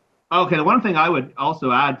 Nathan. Okay, the one thing I would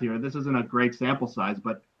also add here, this isn't a great sample size,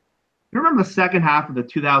 but you remember the second half of the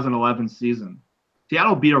 2011 season?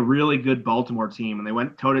 Seattle beat a really good Baltimore team, and they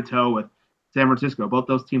went toe-to-toe with San Francisco. Both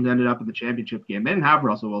those teams ended up in the championship game. They didn't have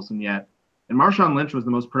Russell Wilson yet. And Marshawn Lynch was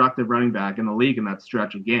the most productive running back in the league in that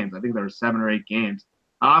stretch of games. I think there were 7 or 8 games.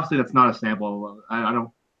 Obviously, that's not a sample. I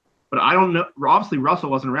don't But I don't know. Obviously, Russell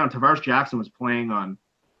wasn't around. Tavares Jackson was playing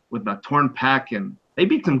with a torn pec, and they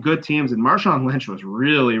beat some good teams. And Marshawn Lynch was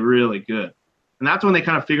really, really good. And that's when they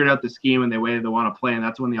kind of figured out the scheme and the way they want to play. And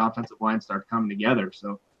that's when the offensive line started coming together.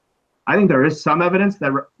 So I think there is some evidence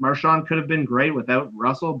that Marshawn could have been great without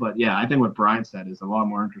Russell. But yeah, I think what Brian said is a lot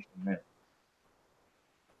more interesting there.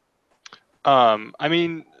 I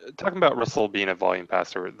mean, talking about Russell being a volume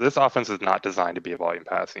passer, this offense is not designed to be a volume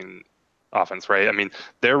passing offense, right? I mean,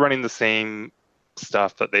 they're running the same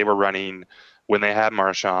stuff that they were running when they had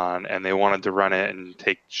Marshawn, and they wanted to run it and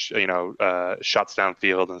take, shots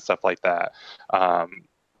downfield and stuff like that.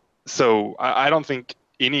 So I don't think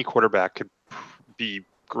any quarterback could be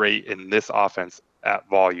great in this offense at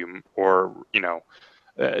volume, or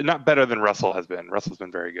not better than Russell has been. Russell's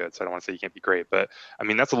been very good, so I don't want to say he can't be great, but I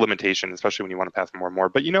mean that's a limitation, especially when you want to pass more and more.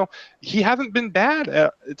 But he hasn't been bad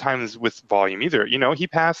at times with volume either. He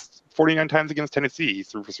passed 49 times against Tennessee. He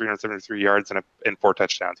threw for 373 yards and 4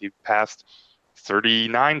 touchdowns. He passed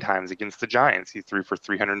 39 times against the Giants. He threw for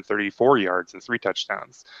 334 yards and 3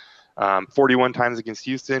 touchdowns. 41 times against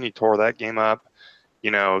Houston. He tore that game up.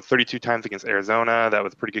 32 times against Arizona. That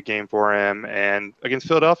was a pretty good game for him. And against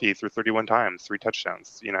Philadelphia, he threw 31 times, 3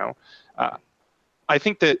 touchdowns. I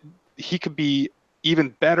think that he could be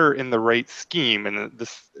even better in the right scheme. And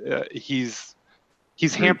he's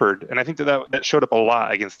hampered. And I think that showed up a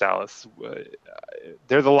lot against Dallas.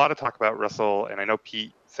 There's a lot of talk about Russell, and I know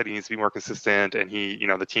Pete said he needs to be more consistent, and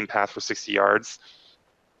the team passed for 60 yards.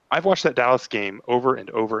 I've watched that Dallas game over and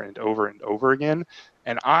over and over and over again,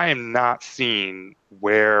 and I am not seeing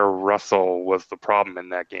where Russell was the problem in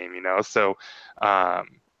that game, So I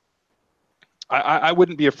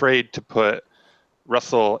wouldn't be afraid to put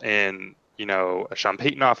Russell in, a Sean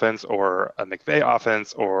Payton offense or a McVay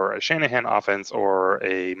offense or a Shanahan offense or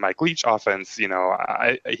a Mike Leach offense. He's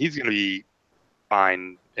going to be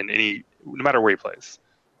fine no matter where he plays.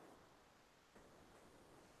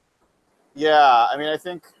 Yeah, I mean, I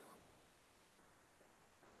think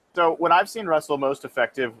so. When I've seen Russell most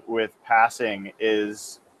effective with passing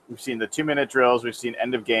is we've seen the 2-minute drills, we've seen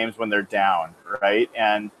end of games when they're down, right?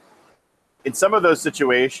 And in some of those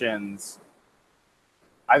situations,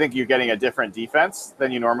 I think you're getting a different defense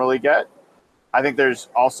than you normally get. I think there's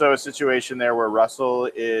also a situation there where Russell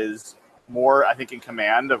is more, I think, in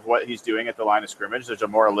command of what he's doing at the line of scrimmage. There's a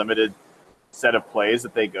more limited set of plays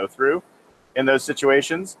that they go through in those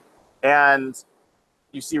situations. And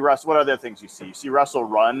you see Russell, what other things you see? You see Russell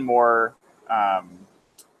run more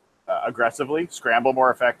aggressively, scramble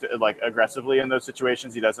more aggressively in those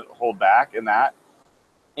situations. He doesn't hold back in that.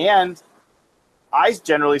 And I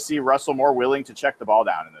generally see Russell more willing to check the ball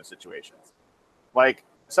down in those situations. Like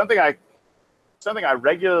something I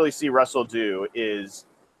regularly see Russell do is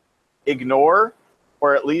ignore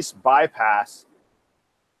or at least bypass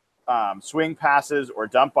swing passes or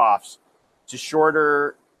dump offs to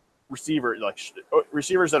shorter receivers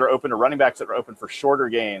that are open, or running backs that are open for shorter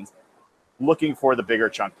gains, looking for the bigger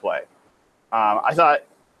chunk play. I thought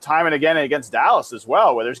time and again against Dallas as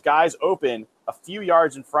well, where there's guys open a few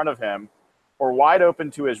yards in front of him or wide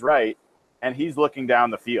open to his right, and he's looking down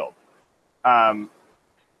the field. I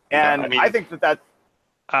think that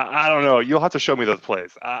I don't know. You'll have to show me those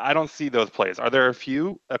plays. I don't see those plays. Are there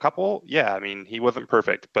a couple? Yeah, I mean, he wasn't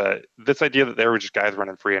perfect, but this idea that there were just guys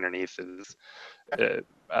running free underneath is,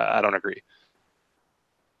 I don't agree.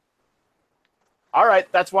 All right,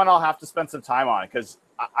 that's one I'll have to spend some time on because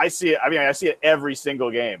I see it. I mean, I see it every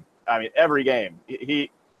single game. I mean, every game. He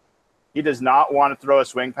does not want to throw a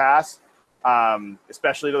swing pass,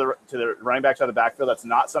 especially to the running backs out of the backfield. That's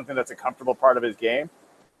not something that's a comfortable part of his game.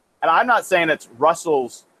 And I'm not saying it's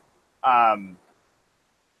Russell's, like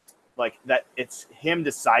that. It's him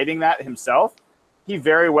deciding that himself. He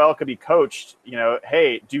very well could be coached.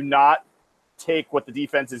 Hey, do not take what the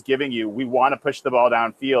defense is giving you. We want to push the ball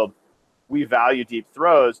downfield. We value deep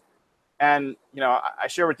throws. And, I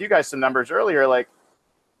shared with you guys some numbers earlier, like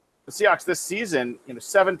the Seahawks this season,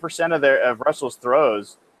 7% of Russell's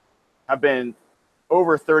throws have been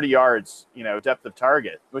over 30 yards, depth of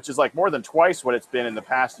target, which is like more than twice what it's been in the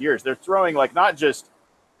past years. They're throwing like not just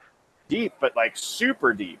deep, but like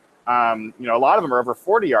super deep. A lot of them are over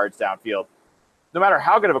 40 yards downfield. No matter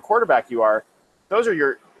how good of a quarterback you are, those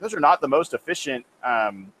are not the most efficient,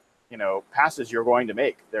 passes you're going to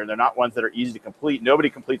make. They're not ones that are easy to complete. Nobody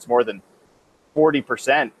completes more than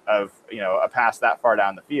 40% of, a pass that far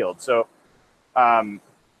down the field. So,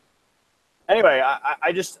 anyway,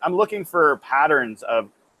 I'm looking for patterns of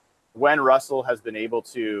when Russell has been able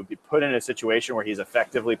to be put in a situation where he's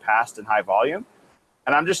effectively passed in high volume.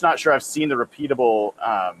 And I'm just not sure I've seen the repeatable,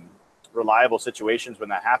 reliable situations when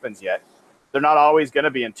that happens yet. they're not always going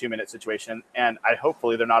to be in 2-minute situation, and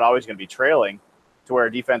hopefully they're not always going to be trailing to where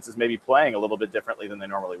defense is maybe playing a little bit differently than they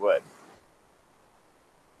normally would.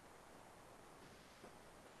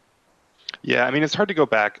 Yeah, I mean, it's hard to go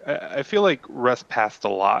back. I feel like Russ passed a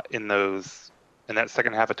lot in that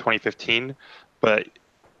second half of 2015, but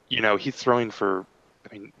he's throwing for.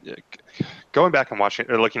 I mean, going back and watching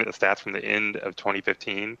or looking at the stats from the end of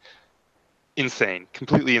 2015, insane,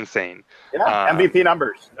 completely insane. Yeah, MVP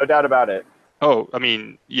numbers, no doubt about it. Oh, I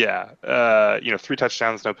mean, yeah. 3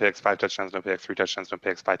 touchdowns, no picks, 5 touchdowns, no picks, 3 touchdowns, no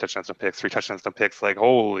picks, 5 touchdowns, no picks, 3 touchdowns, no picks. Like,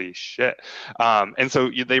 holy shit. And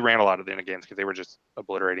so they ran a lot at the end of games because they were just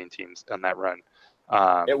obliterating teams on that run.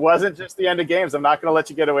 It wasn't just the end of games. I'm not going to let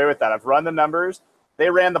you get away with that. I've run the numbers. They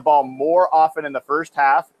ran the ball more often in the first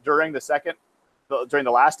half during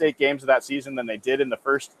the last 8 games of that season than they did in the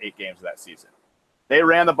first 8 games of that season. They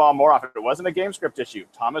ran the ball more often. It wasn't a game script issue.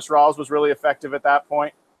 Thomas Rawls was really effective at that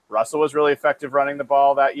point. Russell was really effective running the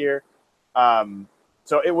ball that year.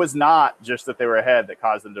 So it was not just that they were ahead that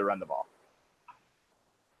caused them to run the ball.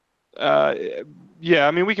 Yeah,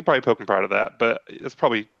 I mean, we could probably poke and prod of that, but that's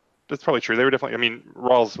probably true. They were definitely. I mean,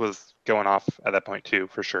 Rawls was going off at that point too,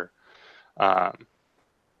 for sure.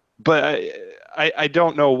 But I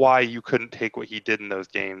don't know why you couldn't take what he did in those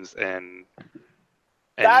games and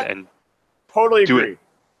totally agree.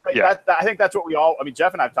 Like yeah. I think that's what we all. I mean,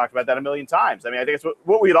 Jeff and I have talked about that a million times. I mean, I think it's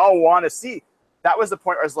what we'd all want to see. That was the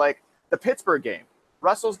point where I was like, the Pittsburgh game,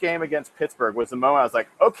 Russell's game against Pittsburgh was the moment I was like,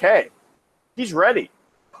 okay, he's ready.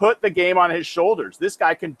 Put the game on his shoulders. This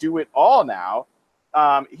guy can do it all now.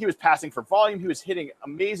 He was passing for volume. He was hitting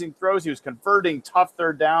amazing throws. He was converting tough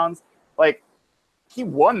third downs. Like, he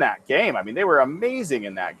won that game. I mean, they were amazing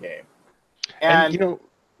in that game. And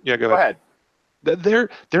yeah, go ahead. They're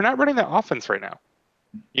not running that offense right now.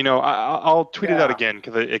 I'll tweet it out again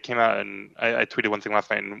because it came out, and I tweeted one thing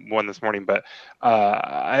last night and one this morning. But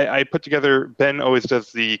I put together. Ben always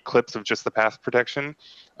does the clips of just the pass protection,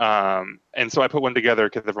 and so I put one together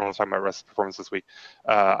because everyone was talking about Russ's performance this week.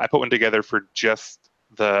 I put one together for just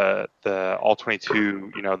the all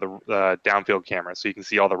 22, the downfield camera, so you can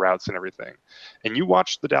see all the routes and everything. And you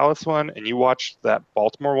watch the Dallas one, and you watch that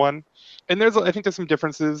Baltimore one, and I think there's some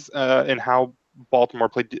differences in how Baltimore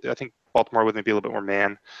played. I think Baltimore would maybe a little bit more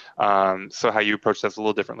man, so how you approach that's a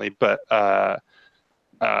little differently. But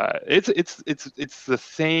it's the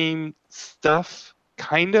same stuff,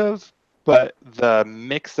 kind of, but the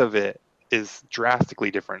mix of it is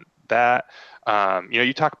drastically different. That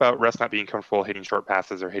you talk about Russ not being comfortable hitting short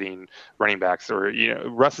passes or hitting running backs, or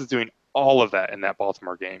Russ is doing all of that in that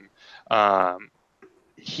Baltimore game.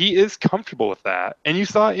 He is comfortable with that, and you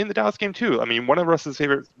saw it in the Dallas game too. I mean, one of Russ's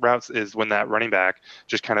favorite routes is when that running back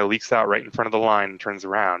just kind of leaks out right in front of the line and turns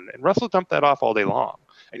around, and Russell dumped that off all day long,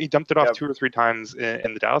 and he dumped it off 2 or 3 times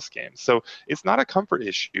in the Dallas game. So it's not a comfort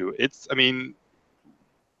issue.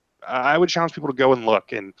 I would challenge people to go and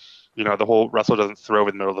look, and the whole Russell doesn't throw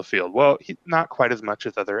in the middle of the field. Well, he's not quite as much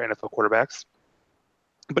as other NFL quarterbacks,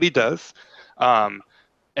 but he does.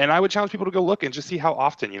 And I would challenge people to go look and just see how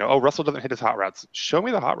often, Russell doesn't hit his hot routes. Show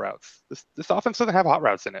me the hot routes. This offense doesn't have hot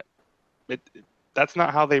routes in it. That's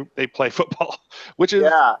not how they play football, which is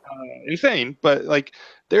insane. But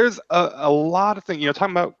there's a lot of things,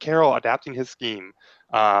 talking about Carroll adapting his scheme.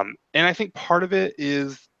 And I think part of it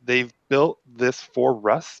is they've built this for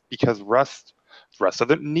Russ because Russ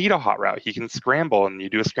doesn't need a hot route. He can scramble, and you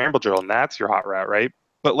do a scramble drill, and that's your hot route, right?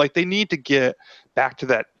 But they need to get back to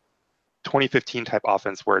that 2015 type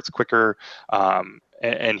offense where it's quicker,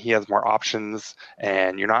 and he has more options,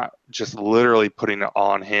 and you're not just literally putting it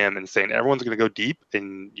on him and saying everyone's going to go deep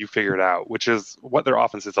and you figure it out, which is what their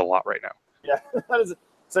offense is a lot right now. Yeah.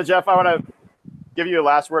 So Jeff, I want to give you a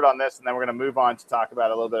last word on this, and then we're going to move on to talk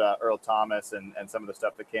about a little bit of Earl Thomas and some of the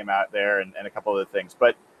stuff that came out there and a couple other things.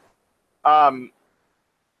 But,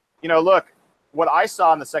 look, what I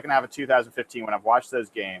saw in the second half of 2015 when I've watched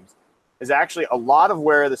those games is actually a lot of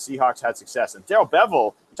where the Seahawks had success. And Darrell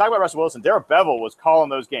Bevell, you talk about Russell Wilson, Darrell Bevell was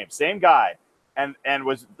calling those games, same guy, and there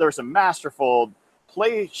were some masterful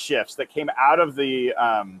play shifts that came out of the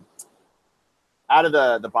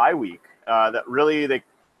bye week that really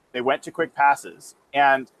they went to quick passes.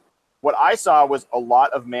 And what I saw was a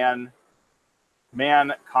lot of man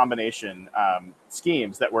combination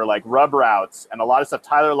schemes that were like rub routes and a lot of stuff.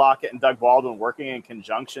 Tyler Lockett and Doug Baldwin working in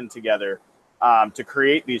conjunction together to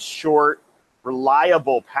create these short,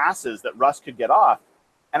 reliable passes that Russ could get off.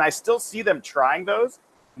 And I still see them trying those,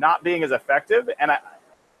 not being as effective. And I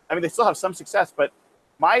mean, they still have some success, but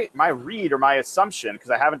my read or my assumption,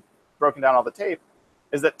 because I haven't broken down all the tape,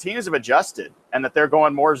 is that teams have adjusted and that they're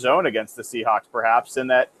going more zone against the Seahawks perhaps,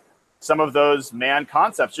 and that some of those man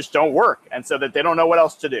concepts just don't work, and so that they don't know what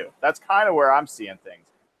else to do. That's kind of where I'm seeing things.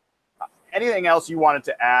 Anything else you wanted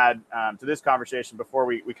to add to this conversation before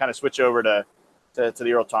we kind of switch over to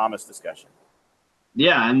the Earl Thomas discussion?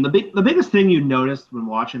 Yeah, and the biggest thing you noticed when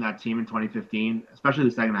watching that team in 2015, especially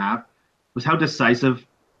the second half, was how decisive,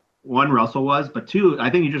 one, Russell was, but two, I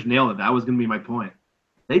think you just nailed it. That was going to be my point.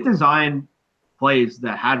 They designed plays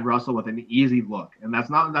that had Russell with an easy look, and that's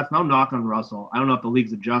no knock on Russell. I don't know if the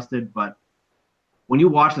league's adjusted, but when you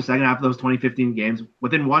watch the second half of those 2015 games,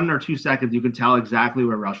 within 1 or 2 seconds, you can tell exactly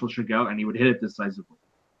where Russell should go, and he would hit it decisively.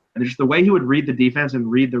 And just the way he would read the defense and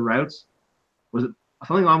read the routes was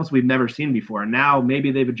something almost we've never seen before. And now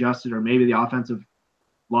maybe they've adjusted, or maybe the offensive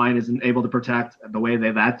line isn't able to protect the way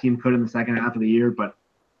that team could in the second half of the year. But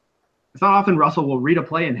it's not often Russell will read a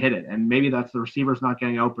play and hit it. And maybe that's the receiver's not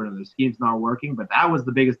getting open or the scheme's not working. But that was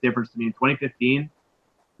the biggest difference to me in 2015.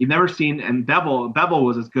 You've never seen, and Bevel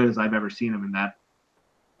was as good as I've ever seen him in that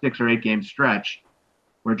 6 or 8 game stretch,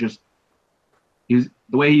 where just the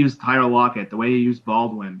way he used Tyler Lockett, the way he used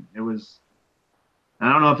Baldwin, it was.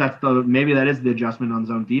 I don't know if maybe that is the adjustment on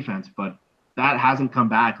zone defense, but that hasn't come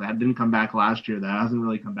back. That didn't come back last year. That hasn't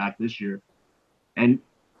really come back this year. And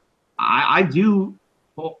I do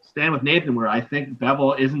stand with Nathan where I think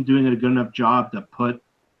Bevel isn't doing a good enough job to put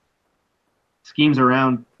schemes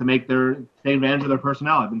around to take advantage of their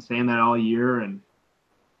personnel. I've been saying that all year,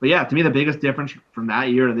 but yeah, to me the biggest difference from that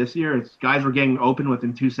year to this year is guys were getting open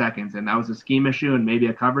within 2 seconds, and that was a scheme issue and maybe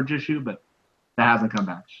a coverage issue, but that hasn't come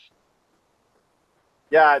back.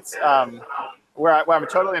 Yeah, it's where I'm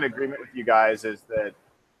totally in agreement with you guys is that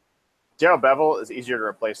Darrell Bevel is easier to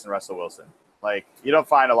replace than Russell Wilson. Like, you don't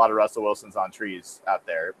find a lot of Russell Wilsons on trees out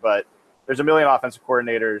there, but there's a million offensive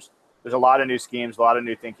coordinators. There's a lot of new schemes, a lot of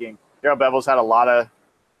new thinking. Darrell Bevel's had a lot of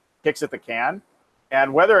kicks at the can,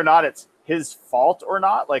 and whether or not it's his fault or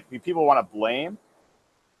not, like, people want to blame,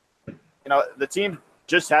 the team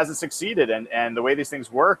just hasn't succeeded. And the way these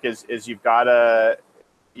things work is you've got to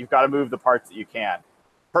move the parts that you can.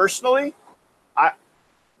 Personally,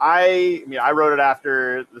 I mean, I wrote it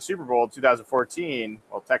after the Super Bowl 2014,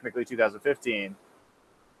 well, technically 2015.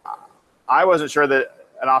 I wasn't sure that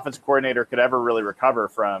an offensive coordinator could ever really recover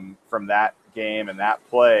from that game and that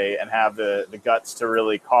play and have the guts to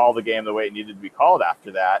really call the game the way it needed to be called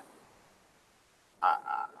after that.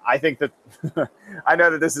 I think that I know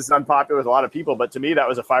that this is unpopular with a lot of people, but to me, that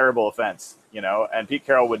was a fireable offense, and Pete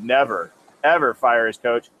Carroll would never, ever fire his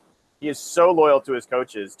coach. He is so loyal to his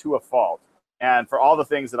coaches to a fault. And for all the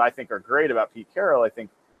things that I think are great about Pete Carroll, I think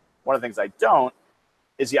one of the things I don't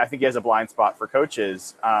is I think he has a blind spot for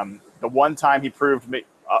coaches. The one time he proved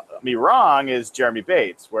me wrong is Jeremy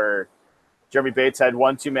Bates, where Jeremy Bates had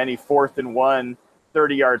one too many 4th and 1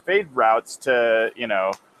 30-yard fade routes to,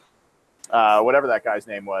 whatever that guy's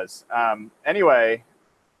name was. Anyway,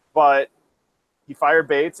 but he fired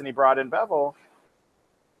Bates and he brought in Bevel.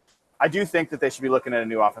 I do think that they should be looking at a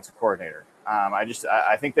new offensive coordinator.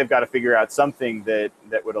 I think they've got to figure out something that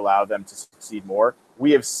would allow them to succeed more.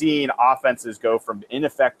 We have seen offenses go from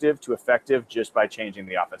ineffective to effective just by changing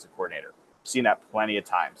the offensive coordinator. I've seen that plenty of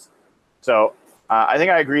times. So I think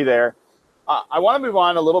I agree there. I want to move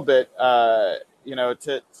on a little bit, to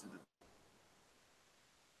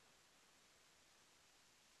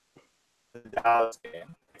the Dallas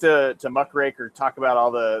game. To muckrake or talk about all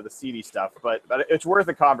the seedy stuff, but it's worth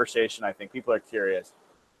a conversation. I think people are curious.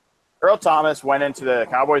 Earl Thomas went into the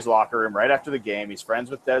Cowboys locker room right after the game. He's friends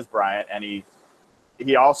with Dez Bryant, and he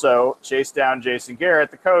also chased down Jason Garrett,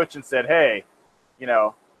 the coach, and said, "Hey,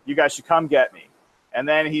 you guys should come get me." And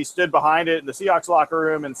then he stood behind it in the Seahawks locker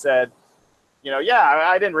room and said, "Yeah,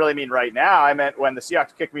 I didn't really mean right now. I meant when the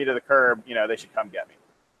Seahawks kicked me to the curb, they should come get me."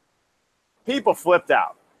 People flipped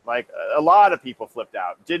out. Like, a lot of people flipped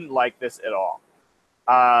out, didn't like this at all.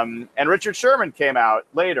 And Richard Sherman came out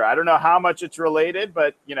later. I don't know how much it's related,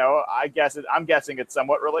 but, I'm guessing it's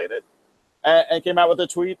somewhat related. And came out with a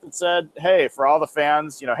tweet that said, "Hey, for all the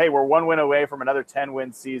fans, hey, we're 1 win away from another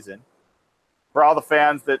 10-win season. For all the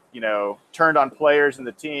fans that, turned on players in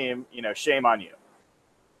the team, shame on you."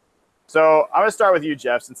 So I'm going to start with you,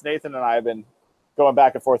 Jeff, since Nathan and I have been going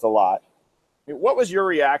back and forth a lot. What was your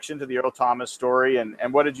reaction to the Earl Thomas story,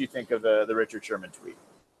 and what did you think of the Richard Sherman tweet?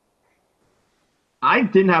 I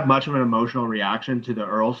didn't have much of an emotional reaction to the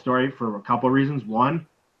Earl story for a couple of reasons. One,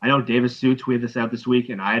 I know Davis Sue tweeted this out this week,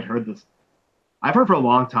 and I had heard this. I've heard for a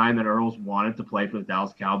long time that Earl's wanted to play for the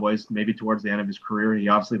Dallas Cowboys, maybe towards the end of his career. He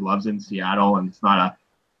obviously loves it in Seattle, and it's not a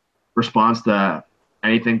response to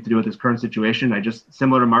anything to do with his current situation.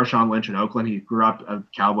 Similar to Marshawn Lynch in Oakland, he grew up a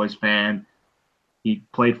Cowboys fan. He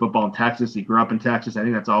played football in Texas. He grew up in Texas. I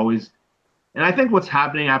think that's always And I think what's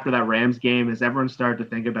happening after that Rams game is everyone started to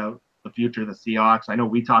think about the future of the Seahawks. I know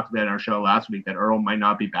we talked about it in our show last week that Earl might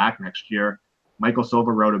not be back next year. Michael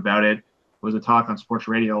Silva wrote about it. It was a talk on sports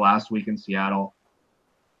radio last week in Seattle.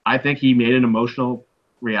 I think he made an emotional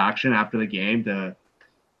reaction after the game to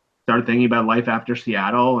start thinking about life after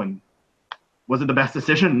Seattle. And was it the best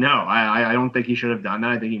decision? No, I don't think he should have done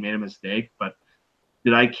that. I think he made a mistake. But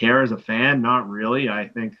did I care as a fan? Not really. I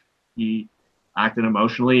think he acted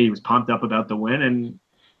emotionally. He was pumped up about the win and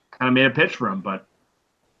kind of made a pitch for him. But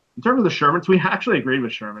in terms of the Sherman tweet, I actually agreed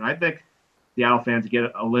with Sherman. I think Seattle fans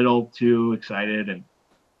get a little too excited, and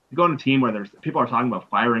you go on a team where there's people are talking about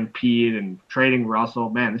firing Pete and trading Russell.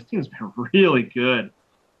 Man, this team's been really good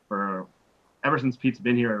for ever since Pete's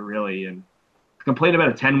been here, really. And to complain about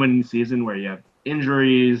a 10-win season where you have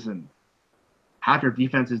injuries and half your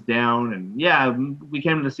defense is down, and yeah, we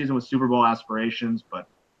came into the season with Super Bowl aspirations, but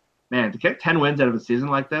man, to get 10 wins out of a season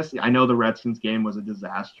like this, I know the Redskins game was a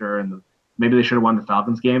disaster, and maybe they should have won the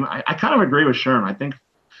Falcons game. I kind of agree with Sherman. I think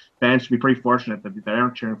fans should be pretty fortunate that they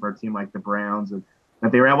aren't cheering for a team like the Browns, and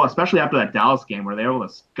that they were able, especially after that Dallas game, where they were able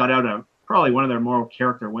to gut out probably one of their more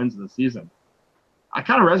character wins of the season. I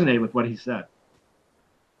kind of resonate with what he said.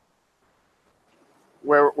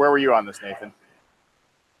 Where were you on this, Nathan?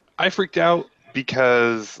 I freaked out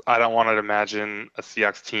because I don't want to imagine a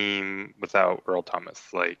Seahawks team without Earl Thomas.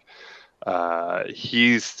 Like,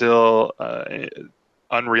 he's still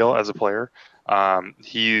unreal as a player.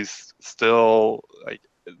 He's still like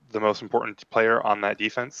the most important player on that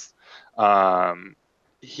defense.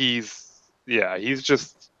 He's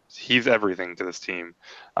everything to this team.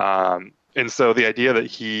 And so the idea that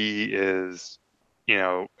he is,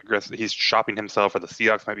 aggressive, he's shopping himself, or the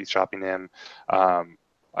Seahawks might be shopping him.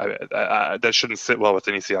 That shouldn't sit well with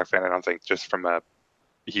any Seahawks fan, I don't think, just from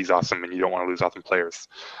he's awesome and you don't want to lose awesome players.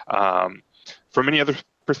 From any other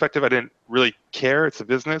perspective, I didn't really care. It's a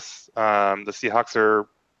business. The Seahawks are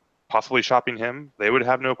possibly shopping him. They would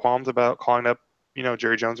have no qualms about calling up,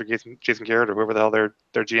 Jerry Jones or Jason Garrett or whoever the hell their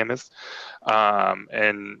GM is,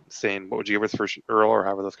 and saying, what would you give us for Earl, or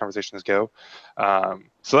however those conversations go.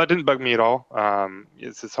 So that didn't bug me at all.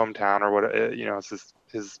 It's his hometown, or what, it's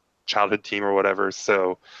his childhood team or whatever.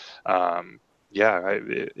 So,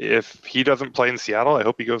 if he doesn't play in Seattle, I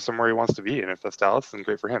hope he goes somewhere he wants to be. And if that's Dallas, then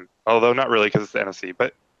great for him. Although not really, because it's the NFC,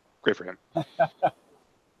 but great for him.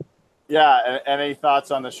 Yeah. Any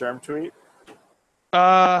thoughts on the Sherm tweet?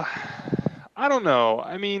 I don't know.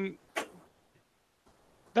 I mean,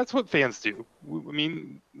 that's what fans do. I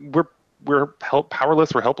mean, we're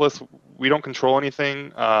powerless. We're helpless. We don't control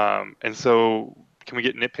anything. And so, can we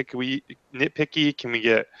get nitpicky? Can we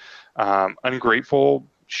get ungrateful?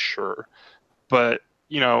 Sure. But,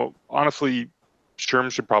 honestly,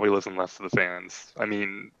 Sherm should probably listen less to the fans. I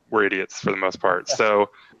mean, we're idiots for the most part.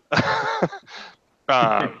 So,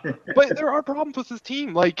 but there are problems with this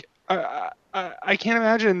team. Like, I can't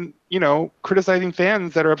imagine, criticizing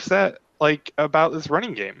fans that are upset, like, about this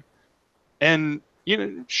running game. And,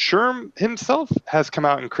 Sherm himself has come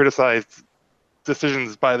out and criticized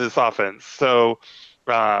decisions by this offense. So,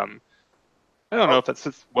 I don't know if that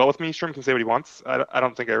sits well with me. Sherm can say what he wants. I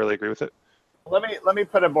don't think I really agree with it. Let me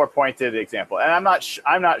put a more pointed example, and I'm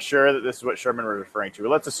not sure that this is what Sherman was referring to. But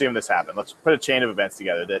let's assume this happened. Let's put a chain of events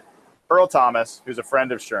together. That Earl Thomas, who's a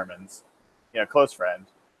friend of Sherman's, close friend,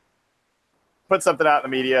 put something out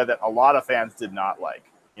in the media that a lot of fans did not like.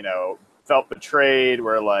 Felt betrayed.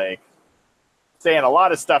 Were like saying a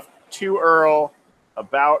lot of stuff to Earl,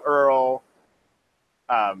 about Earl.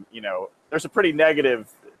 There's a pretty negative,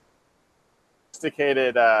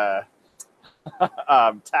 sophisticated,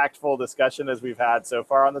 tactful discussion as we've had so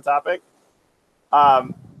far on the topic.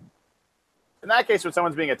 In that case, when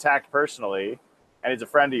someone's being attacked personally and he's a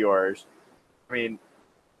friend of yours, I mean,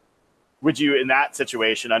 would you, in that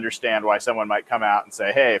situation, understand why someone might come out and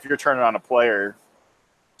say, hey, if you're turning on a player,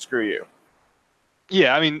 screw you?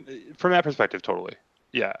 Yeah, I mean, from that perspective, totally.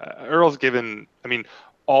 Yeah, Earl's given,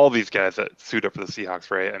 all these guys that suit up for the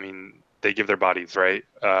Seahawks, right? I mean, they give their bodies, right,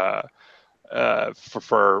 for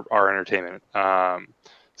our entertainment.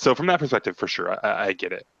 So from that perspective, for sure, I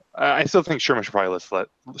get it. I still think Sherman should probably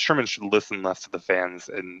listen less to the fans,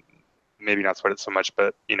 and maybe not sweat it so much.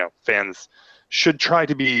 But fans should try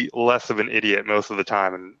to be less of an idiot most of the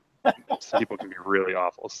time, and some people can be really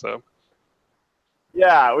awful. So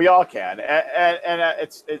yeah, we all can, and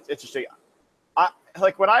it's interesting.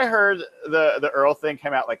 Like when I heard the Earl thing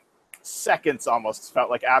came out, like seconds almost felt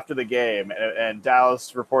like after the game, and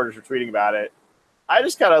Dallas reporters were tweeting about it. I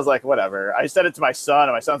just kind of was like, whatever. I said it to my son,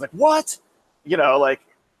 and my son's like, what? Like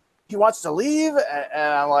he wants to leave,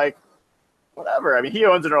 and I'm like, whatever. I mean, he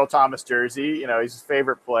owns an Earl Thomas jersey. He's his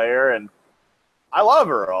favorite player, and I love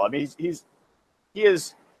Earl. I mean, he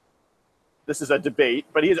is. This is a debate,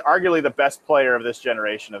 but he's arguably the best player of this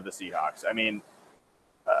generation of the Seahawks. I mean,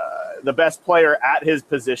 the best player at his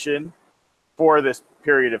position for this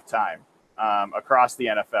period of time across the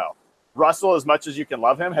NFL. Russell, as much as you can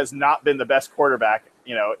love him, has not been the best quarterback,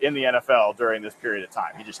 in the NFL during this period of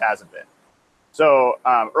time. He just hasn't been. So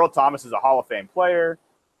Earl Thomas is a Hall of Fame player.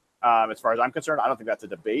 As far as I'm concerned, I don't think that's a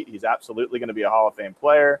debate. He's absolutely going to be a Hall of Fame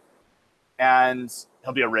player, and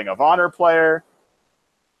he'll be a Ring of Honor player.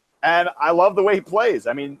 And I love the way he plays.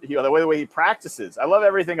 I mean, the way he practices. I love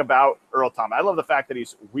everything about Earl Thomas. I love the fact that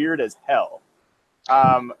he's weird as hell.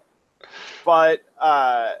 But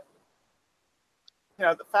the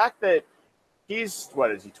fact that he's,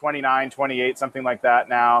 29, 28, something like that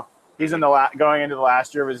now. He's going into the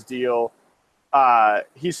last year of his deal.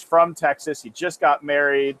 He's from Texas. He just got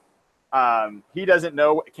married. He doesn't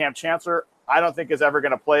know Cam Chancellor, I don't think, is ever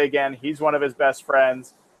going to play again. He's one of his best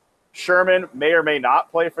friends. Sherman may or may not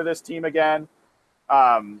play for this team again.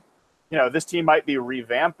 This team might be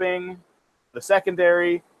revamping the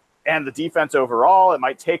secondary and the defense overall. It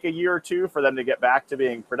might take a year or two for them to get back to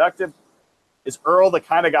being productive. Is Earl the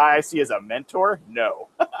kind of guy I see as a mentor? No.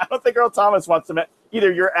 I don't think Earl Thomas wants to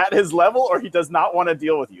either you're at his level or he does not want to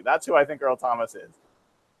deal with you. That's who I think Earl Thomas is.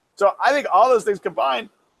 So I think all those things combined,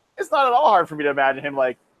 it's not at all hard for me to imagine him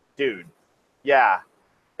like, dude, yeah,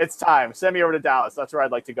 it's time. Send me over to Dallas. That's where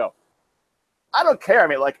I'd like to go. I don't care. I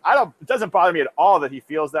mean, it doesn't bother me at all that he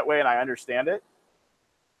feels that way, and I understand it.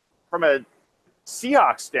 From a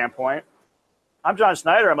Seahawks standpoint, I'm John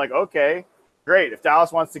Schneider. I'm like, okay, great. If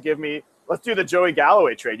Dallas wants to give me, let's do the Joey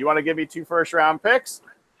Galloway trade. You want to give me 2 first-round picks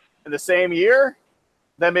in the same year?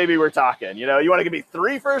 Then maybe we're talking. You want to give me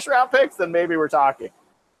 3 first-round picks? Then maybe we're talking.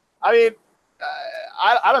 I mean,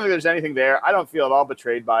 I don't think there's anything there. I don't feel at all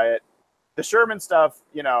betrayed by it. The Sherman stuff,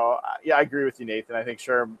 I agree with you, Nathan. I think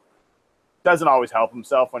Sherman doesn't always help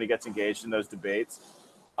himself when he gets engaged in those debates.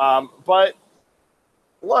 But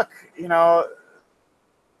look,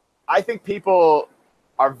 I think people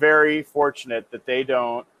are very fortunate that they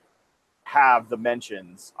don't have the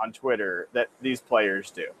mentions on Twitter that these players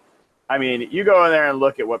do. I mean, you go in there and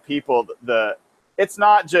look at what people, it's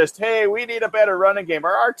not just, hey, we need a better running game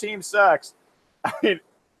or our team sucks. I mean,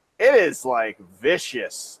 it is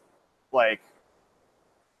vicious.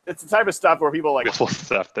 It's the type of stuff where people Beautiful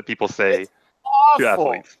stuff that people say to awful.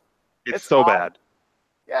 athletes. It's so awful. Bad.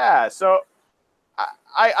 Yeah, so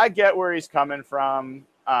I get where he's coming from.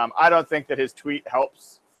 I don't think that his tweet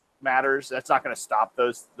helps matters. That's not going to stop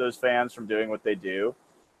those fans from doing what they do.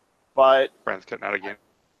 But Brand's cutting out again.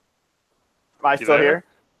 Am I still here?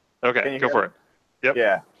 Okay, go for it. Yep.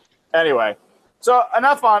 Yeah. Anyway, so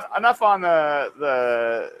enough on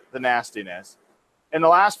the nastiness. In the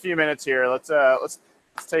last few minutes here, let's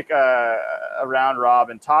take a round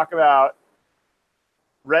robin, talk about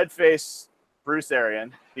red-faced Bruce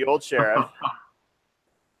Arian, the old sheriff,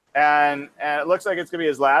 and it looks like it's gonna be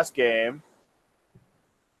his last game.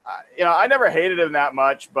 I never hated him that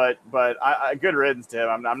much, but I good riddance to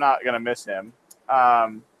him. I'm not gonna miss him.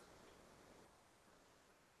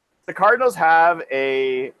 The Cardinals have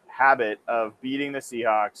a habit of beating the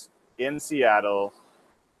Seahawks in Seattle.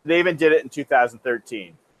 They even did it in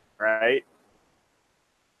 2013, right?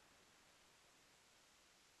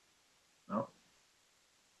 No.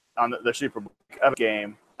 On the Super Bowl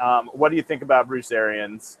game. What do you think about Bruce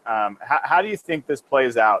Arians? How do you think this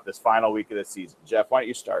plays out this final week of the season? Jeff, why don't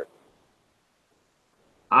you start?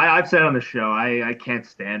 I've said on the show, I can't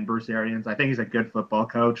stand Bruce Arians. I think he's a good football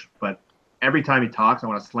coach, but every time he talks, I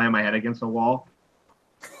want to slam my head against a wall.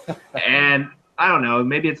 And I don't know,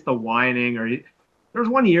 maybe it's the whining there was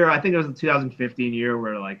one year, I think it was the 2015 year,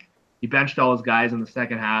 where he benched all his guys in the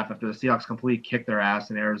second half after the Seahawks completely kicked their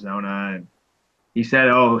ass in Arizona, and he said,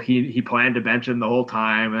 he planned to bench him the whole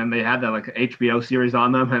time, and they had that HBO series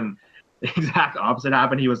on them, and the exact opposite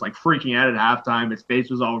happened. He was freaking out at halftime. His face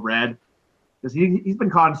was all red because he's been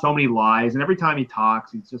caught in so many lies, and every time he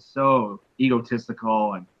talks, he's just so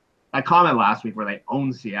egotistical. And that comment last week where they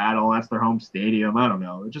own Seattle, that's their home stadium, I don't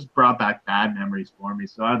know. It just brought back bad memories for me.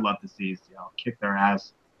 So I'd love to see Seattle kick their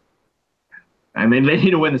ass. I mean, they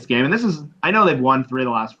need to win this game. And I know they've won 3 of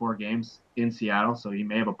the last 4 games in Seattle, so he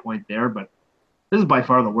may have a point there, but this is by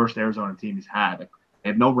far the worst Arizona team he's had. They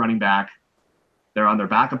have no running back. They're on their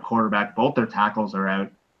backup quarterback. Both their tackles are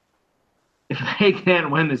out. If they can't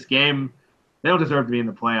win this game, they don't deserve to be in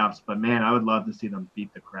the playoffs. But, man, I would love to see them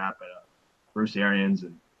beat the crap out of Bruce Arians. Go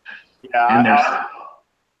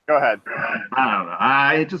ahead. I don't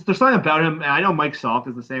know. There's something about him. And I know Mike Salk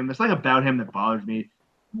is the same. There's something about him that bothers me.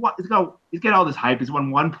 he's getting all this hype. He's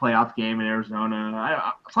won one playoff game in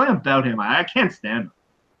Arizona. Something about him, I can't stand him.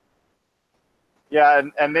 Yeah,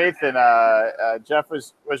 and Nathan, Jeff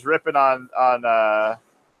was ripping on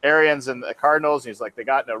Arians and the Cardinals. He's like, they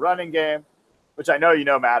got no running game, which I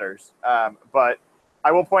know matters. But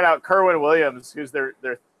I will point out Kerwin Williams, who's their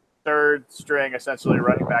third string essentially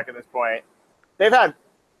running back at this point. They've had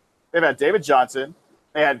David Johnson,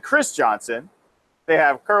 they had Chris Johnson, they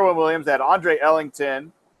have Kerwin Williams, they had Andre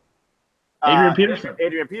Ellington, Adrian Peterson.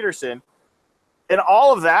 Adrian Peterson. In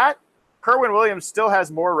all of that, Kerwin Williams still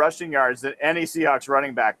has more rushing yards than any Seahawks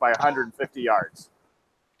running back by 150 yards.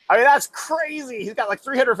 I mean, that's crazy. He's got like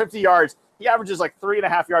 350 yards. He averages like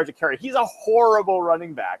 3.5 yards a carry. He's a horrible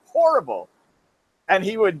running back. Horrible. And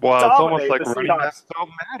he would Well, it's almost dominate like the running Seahawks. backs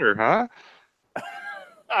don't matter, huh?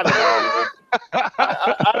 I don't know.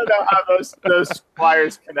 I don't know how those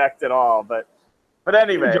wires connect at all. But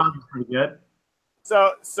anyway. Johnson's pretty good.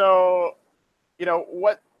 So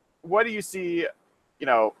what do you see,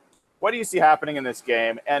 what do you see happening in this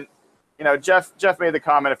game? And, Jeff made the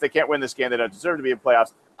comment, if they can't win this game, they don't deserve to be in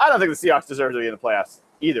playoffs. I don't think the Seahawks deserve to be in the playoffs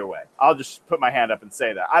either way. I'll just put my hand up and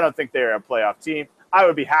say that. I don't think they're a playoff team. I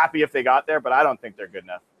would be happy if they got there, but I don't think they're good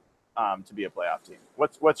enough to be a playoff team.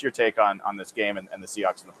 What's your take on this game and the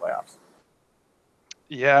Seahawks in the playoffs?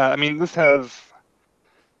 Yeah, I mean, this has,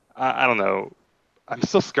 I don't know. I'm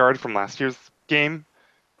still scarred from last year's game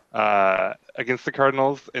against the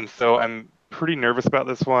Cardinals, and so I'm pretty nervous about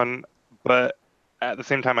this one. But at the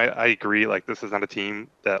same time, I agree. Like, this is not a team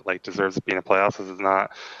that like deserves to be in the playoffs. This is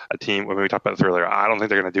not a team. When we talked about this earlier, I don't think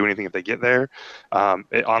they're going to do anything if they get there.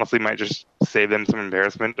 It honestly might just save them some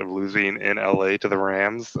embarrassment of losing in LA to the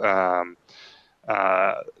Rams.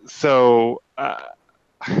 So I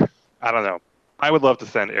don't know. I would love to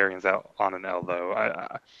send Arians out on an L, though.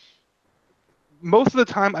 Most of the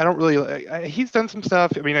time, I don't really. He's done some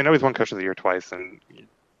stuff. I mean, I know he's won Coach of the Year twice and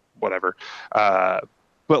whatever.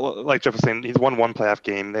 But like Jeff was saying, he's won one playoff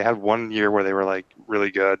game. They had 1 year where they were like really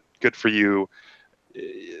good. Good for you.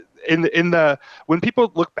 When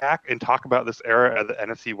people look back and talk about this era of the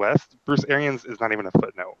NFC West, Bruce Arians is not even a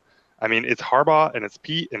footnote. I mean, it's Harbaugh and it's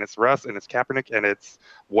Pete and it's Russ and it's Kaepernick and it's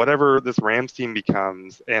whatever this Rams team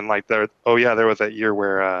becomes. And like, there was that year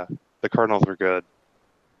where the Cardinals were good.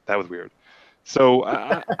 That was weird. So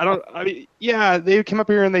they came up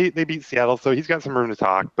here and they beat Seattle. So he's got some room to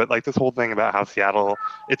talk. But like this whole thing about how Seattle,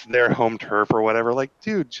 it's their home turf or whatever. Like,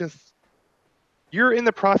 dude, you're in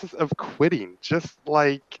the process of quitting. Just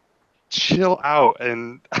like chill out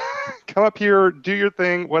and come up here, do your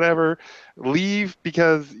thing, whatever. Leave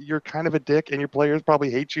because you're kind of a dick and your players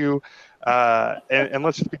probably hate you. And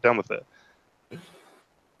let's just be done with it.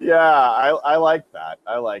 Yeah, I like that.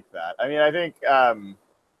 I mean, I think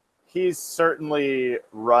he's certainly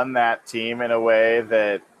run that team in a way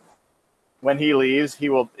that when he leaves, he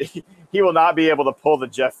will not be able to pull the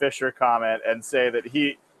Jeff Fisher comment and say that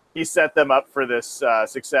he set them up for this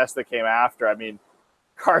success that came after. I mean,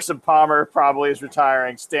 Carson Palmer probably is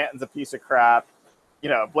retiring. Stanton's a piece of crap.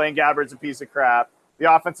 Blaine Gabbard's a piece of crap.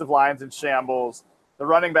 The offensive line's in shambles. The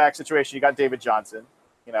running back situation, you got David Johnson.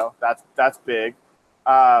 That's big.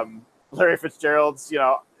 Larry Fitzgerald's,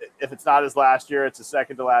 if it's not his last year, it's his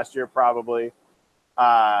second to last year probably.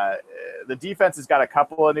 The defense has got a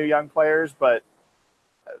couple of new young players, but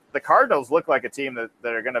the Cardinals look like a team that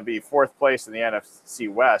are going to be fourth place in the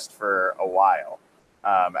NFC West for a while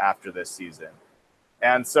after this season.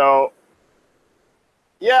 And so,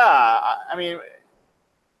 yeah, I mean,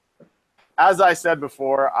 as I said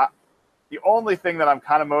before, the only thing that I'm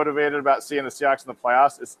kind of motivated about seeing the Seahawks in the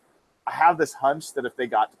playoffs is I have this hunch that if they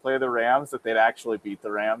got to play the Rams, that they'd actually beat the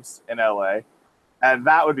Rams in LA, and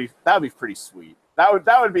that would be pretty sweet. That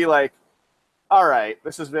would be like, all right,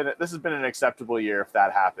 this has been an acceptable year if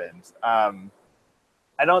that happened.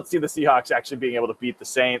 I don't see the Seahawks actually being able to beat the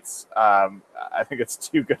Saints. I think it's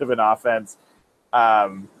too good of an offense.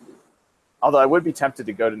 Although I would be tempted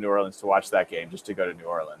to go to New Orleans to watch that game, just to go to New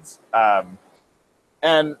Orleans.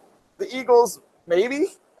 And the Eagles, maybe.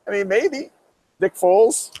 I mean, maybe. Nick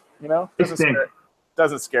Foles,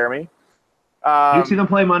 doesn't scare me. You see them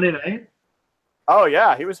play Monday night? Oh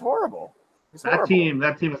yeah, he was horrible. That team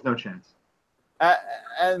has no chance.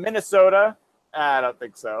 And Minnesota, I don't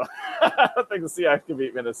think so. I don't think the Seahawks can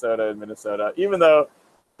beat Minnesota in Minnesota, even though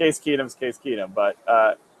Case Keenum's Case Keenum. But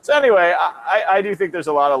so anyway, I do think there's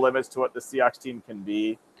a lot of limits to what the Seahawks team can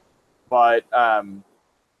be. But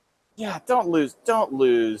yeah, don't lose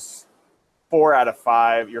 4 out of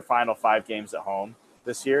 5 your final 5 games at home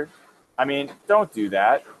this year. I mean, don't do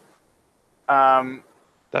that.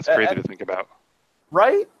 That's crazy to think about.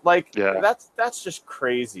 Right? Like, yeah. That's just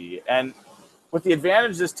crazy. And with the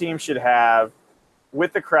advantage this team should have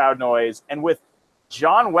with the crowd noise and with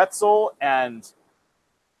John Wetzel and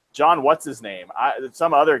John what's-his-name,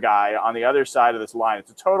 some other guy on the other side of this line.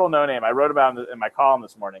 It's a total no-name. I wrote about it in my column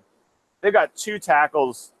this morning. They've got 2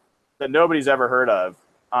 tackles that nobody's ever heard of.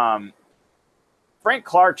 Frank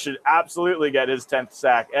Clark should absolutely get his 10th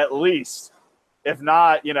sack at least. If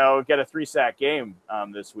not, get a 3-sack game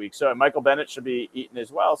this week. So Michael Bennett should be eaten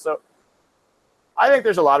as well. So I think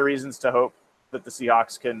there's a lot of reasons to hope that the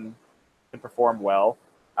Seahawks can perform well.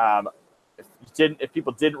 If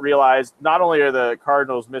people didn't realize, not only are the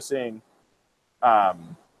Cardinals missing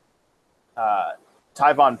Tyvon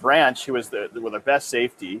Branch, who was their best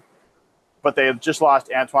safety, but they have just lost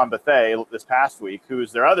Antoine Bethea this past week,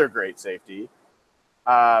 who's their other great safety.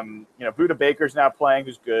 Buda Baker's now playing,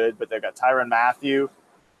 who's good, but they've got Tyrann Mathieu,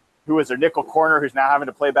 who is their nickel corner, who's now having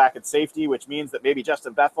to play back at safety, which means that maybe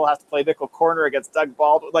Justin Bethel has to play nickel corner against Doug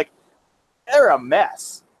Baldwin. Like, they're a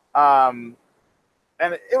mess. And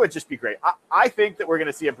it would just be great. I think that we're going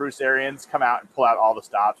to see a Bruce Arians come out and pull out all the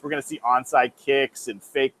stops. We're going to see onside kicks and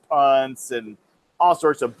fake punts and all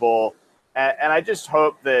sorts of bull. And I just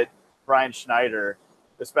hope that Brian Schneider,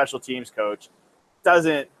 the special teams coach,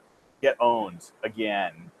 doesn't get owned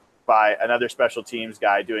again by another special teams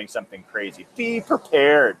guy doing something crazy. Be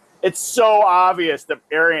prepared. It's so obvious that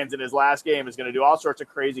Arians in his last game is going to do all sorts of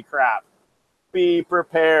crazy crap. Be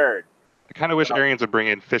prepared. I kind of wish Arians would bring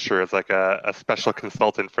in Fisher as like a special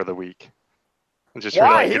consultant for the week. And just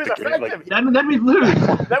Why? Really he was effective. Then we'd lose.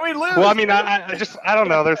 Then we'd lose. Well, I mean, I don't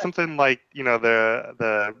know. There's something like,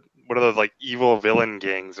 the what are those like evil villain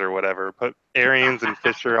gangs or whatever. Put Arians and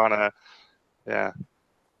Fisher on yeah.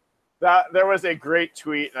 There was a great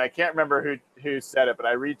tweet, and I can't remember who said it, but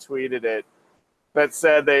I retweeted it, that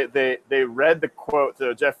said they read the quote,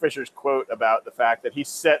 so Jeff Fisher's quote about the fact that he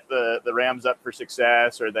set the Rams up for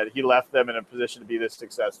success, or that he left them in a position to be this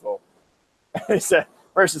successful.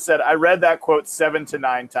 Person said, I read that quote 7 to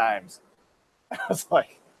 9 times. I was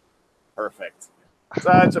like, perfect.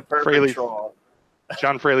 Such a perfect troll.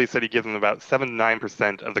 John Fraley said he gives them about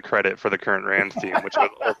 7-9% of the credit for the current Rams team, which was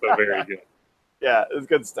also very good. Yeah, it's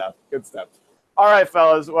good stuff. Good stuff. All right,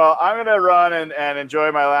 fellas. Well, I'm going to run and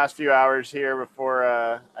enjoy my last few hours here before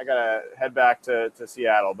I got to head back to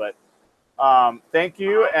Seattle. But thank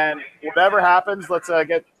you. And whatever happens, let's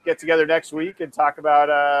get together next week and talk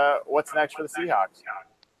about what's next for the Seahawks.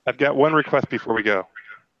 I've got one request before we go.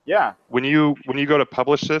 Yeah. When you go to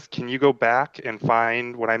publish this, can you go back and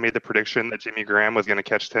find when I made the prediction that Jimmy Graham was going to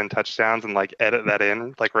catch 10 touchdowns and like edit that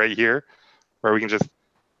in like right here, where we can just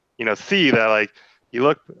see that like you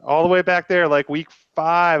look all the way back there, like week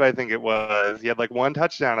 5, I think it was. He had like 1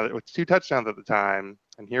 touchdown with 2 touchdowns at the time,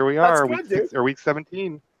 and here we are, week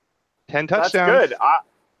 17, 10 touchdowns. That's good.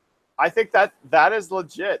 I think that is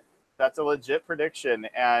legit. That's a legit prediction,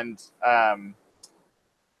 and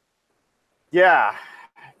yeah.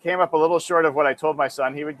 Came up a little short of what I told my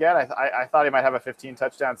son he would get. I thought he might have a 15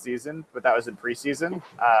 touchdown season, but that was in preseason.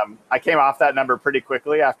 I came off that number pretty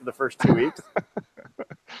quickly after the first 2 weeks.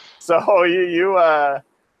 So you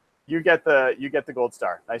get the gold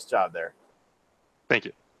star. Nice job there. Thank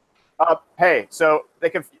you. Hey, so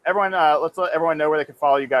let's let everyone know where they can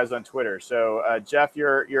follow you guys on Twitter. So Jeff,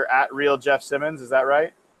 you're at Real Jeff Simmons, is that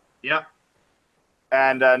right? Yep.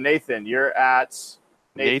 And Nathan, you're at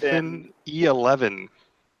Nathan E11.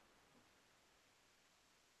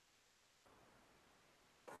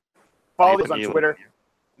 Follow us on Twitter,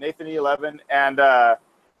 Nathan E11, and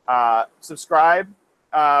subscribe.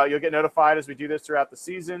 You'll get notified as we do this throughout the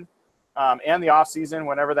season and the off season,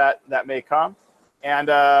 whenever that may come. And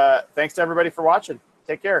thanks to everybody for watching.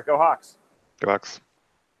 Take care. Go Hawks. Go Hawks.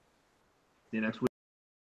 See you next week.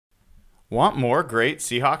 Want more great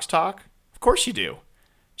Seahawks talk? Of course you do.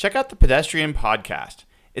 Check out the Pedestrian Podcast.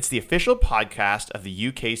 It's the official podcast of the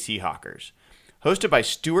UK Seahawkers. Hosted by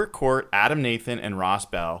Stuart Court, Adam Nathan, and Ross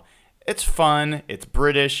Bell. It's fun, it's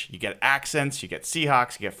British, you get accents, you get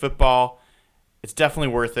Seahawks, you get football. It's definitely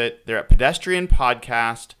worth it. They're at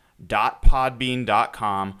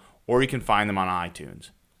pedestrianpodcast.podbean.com, or you can find them on iTunes.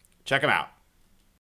 Check them out.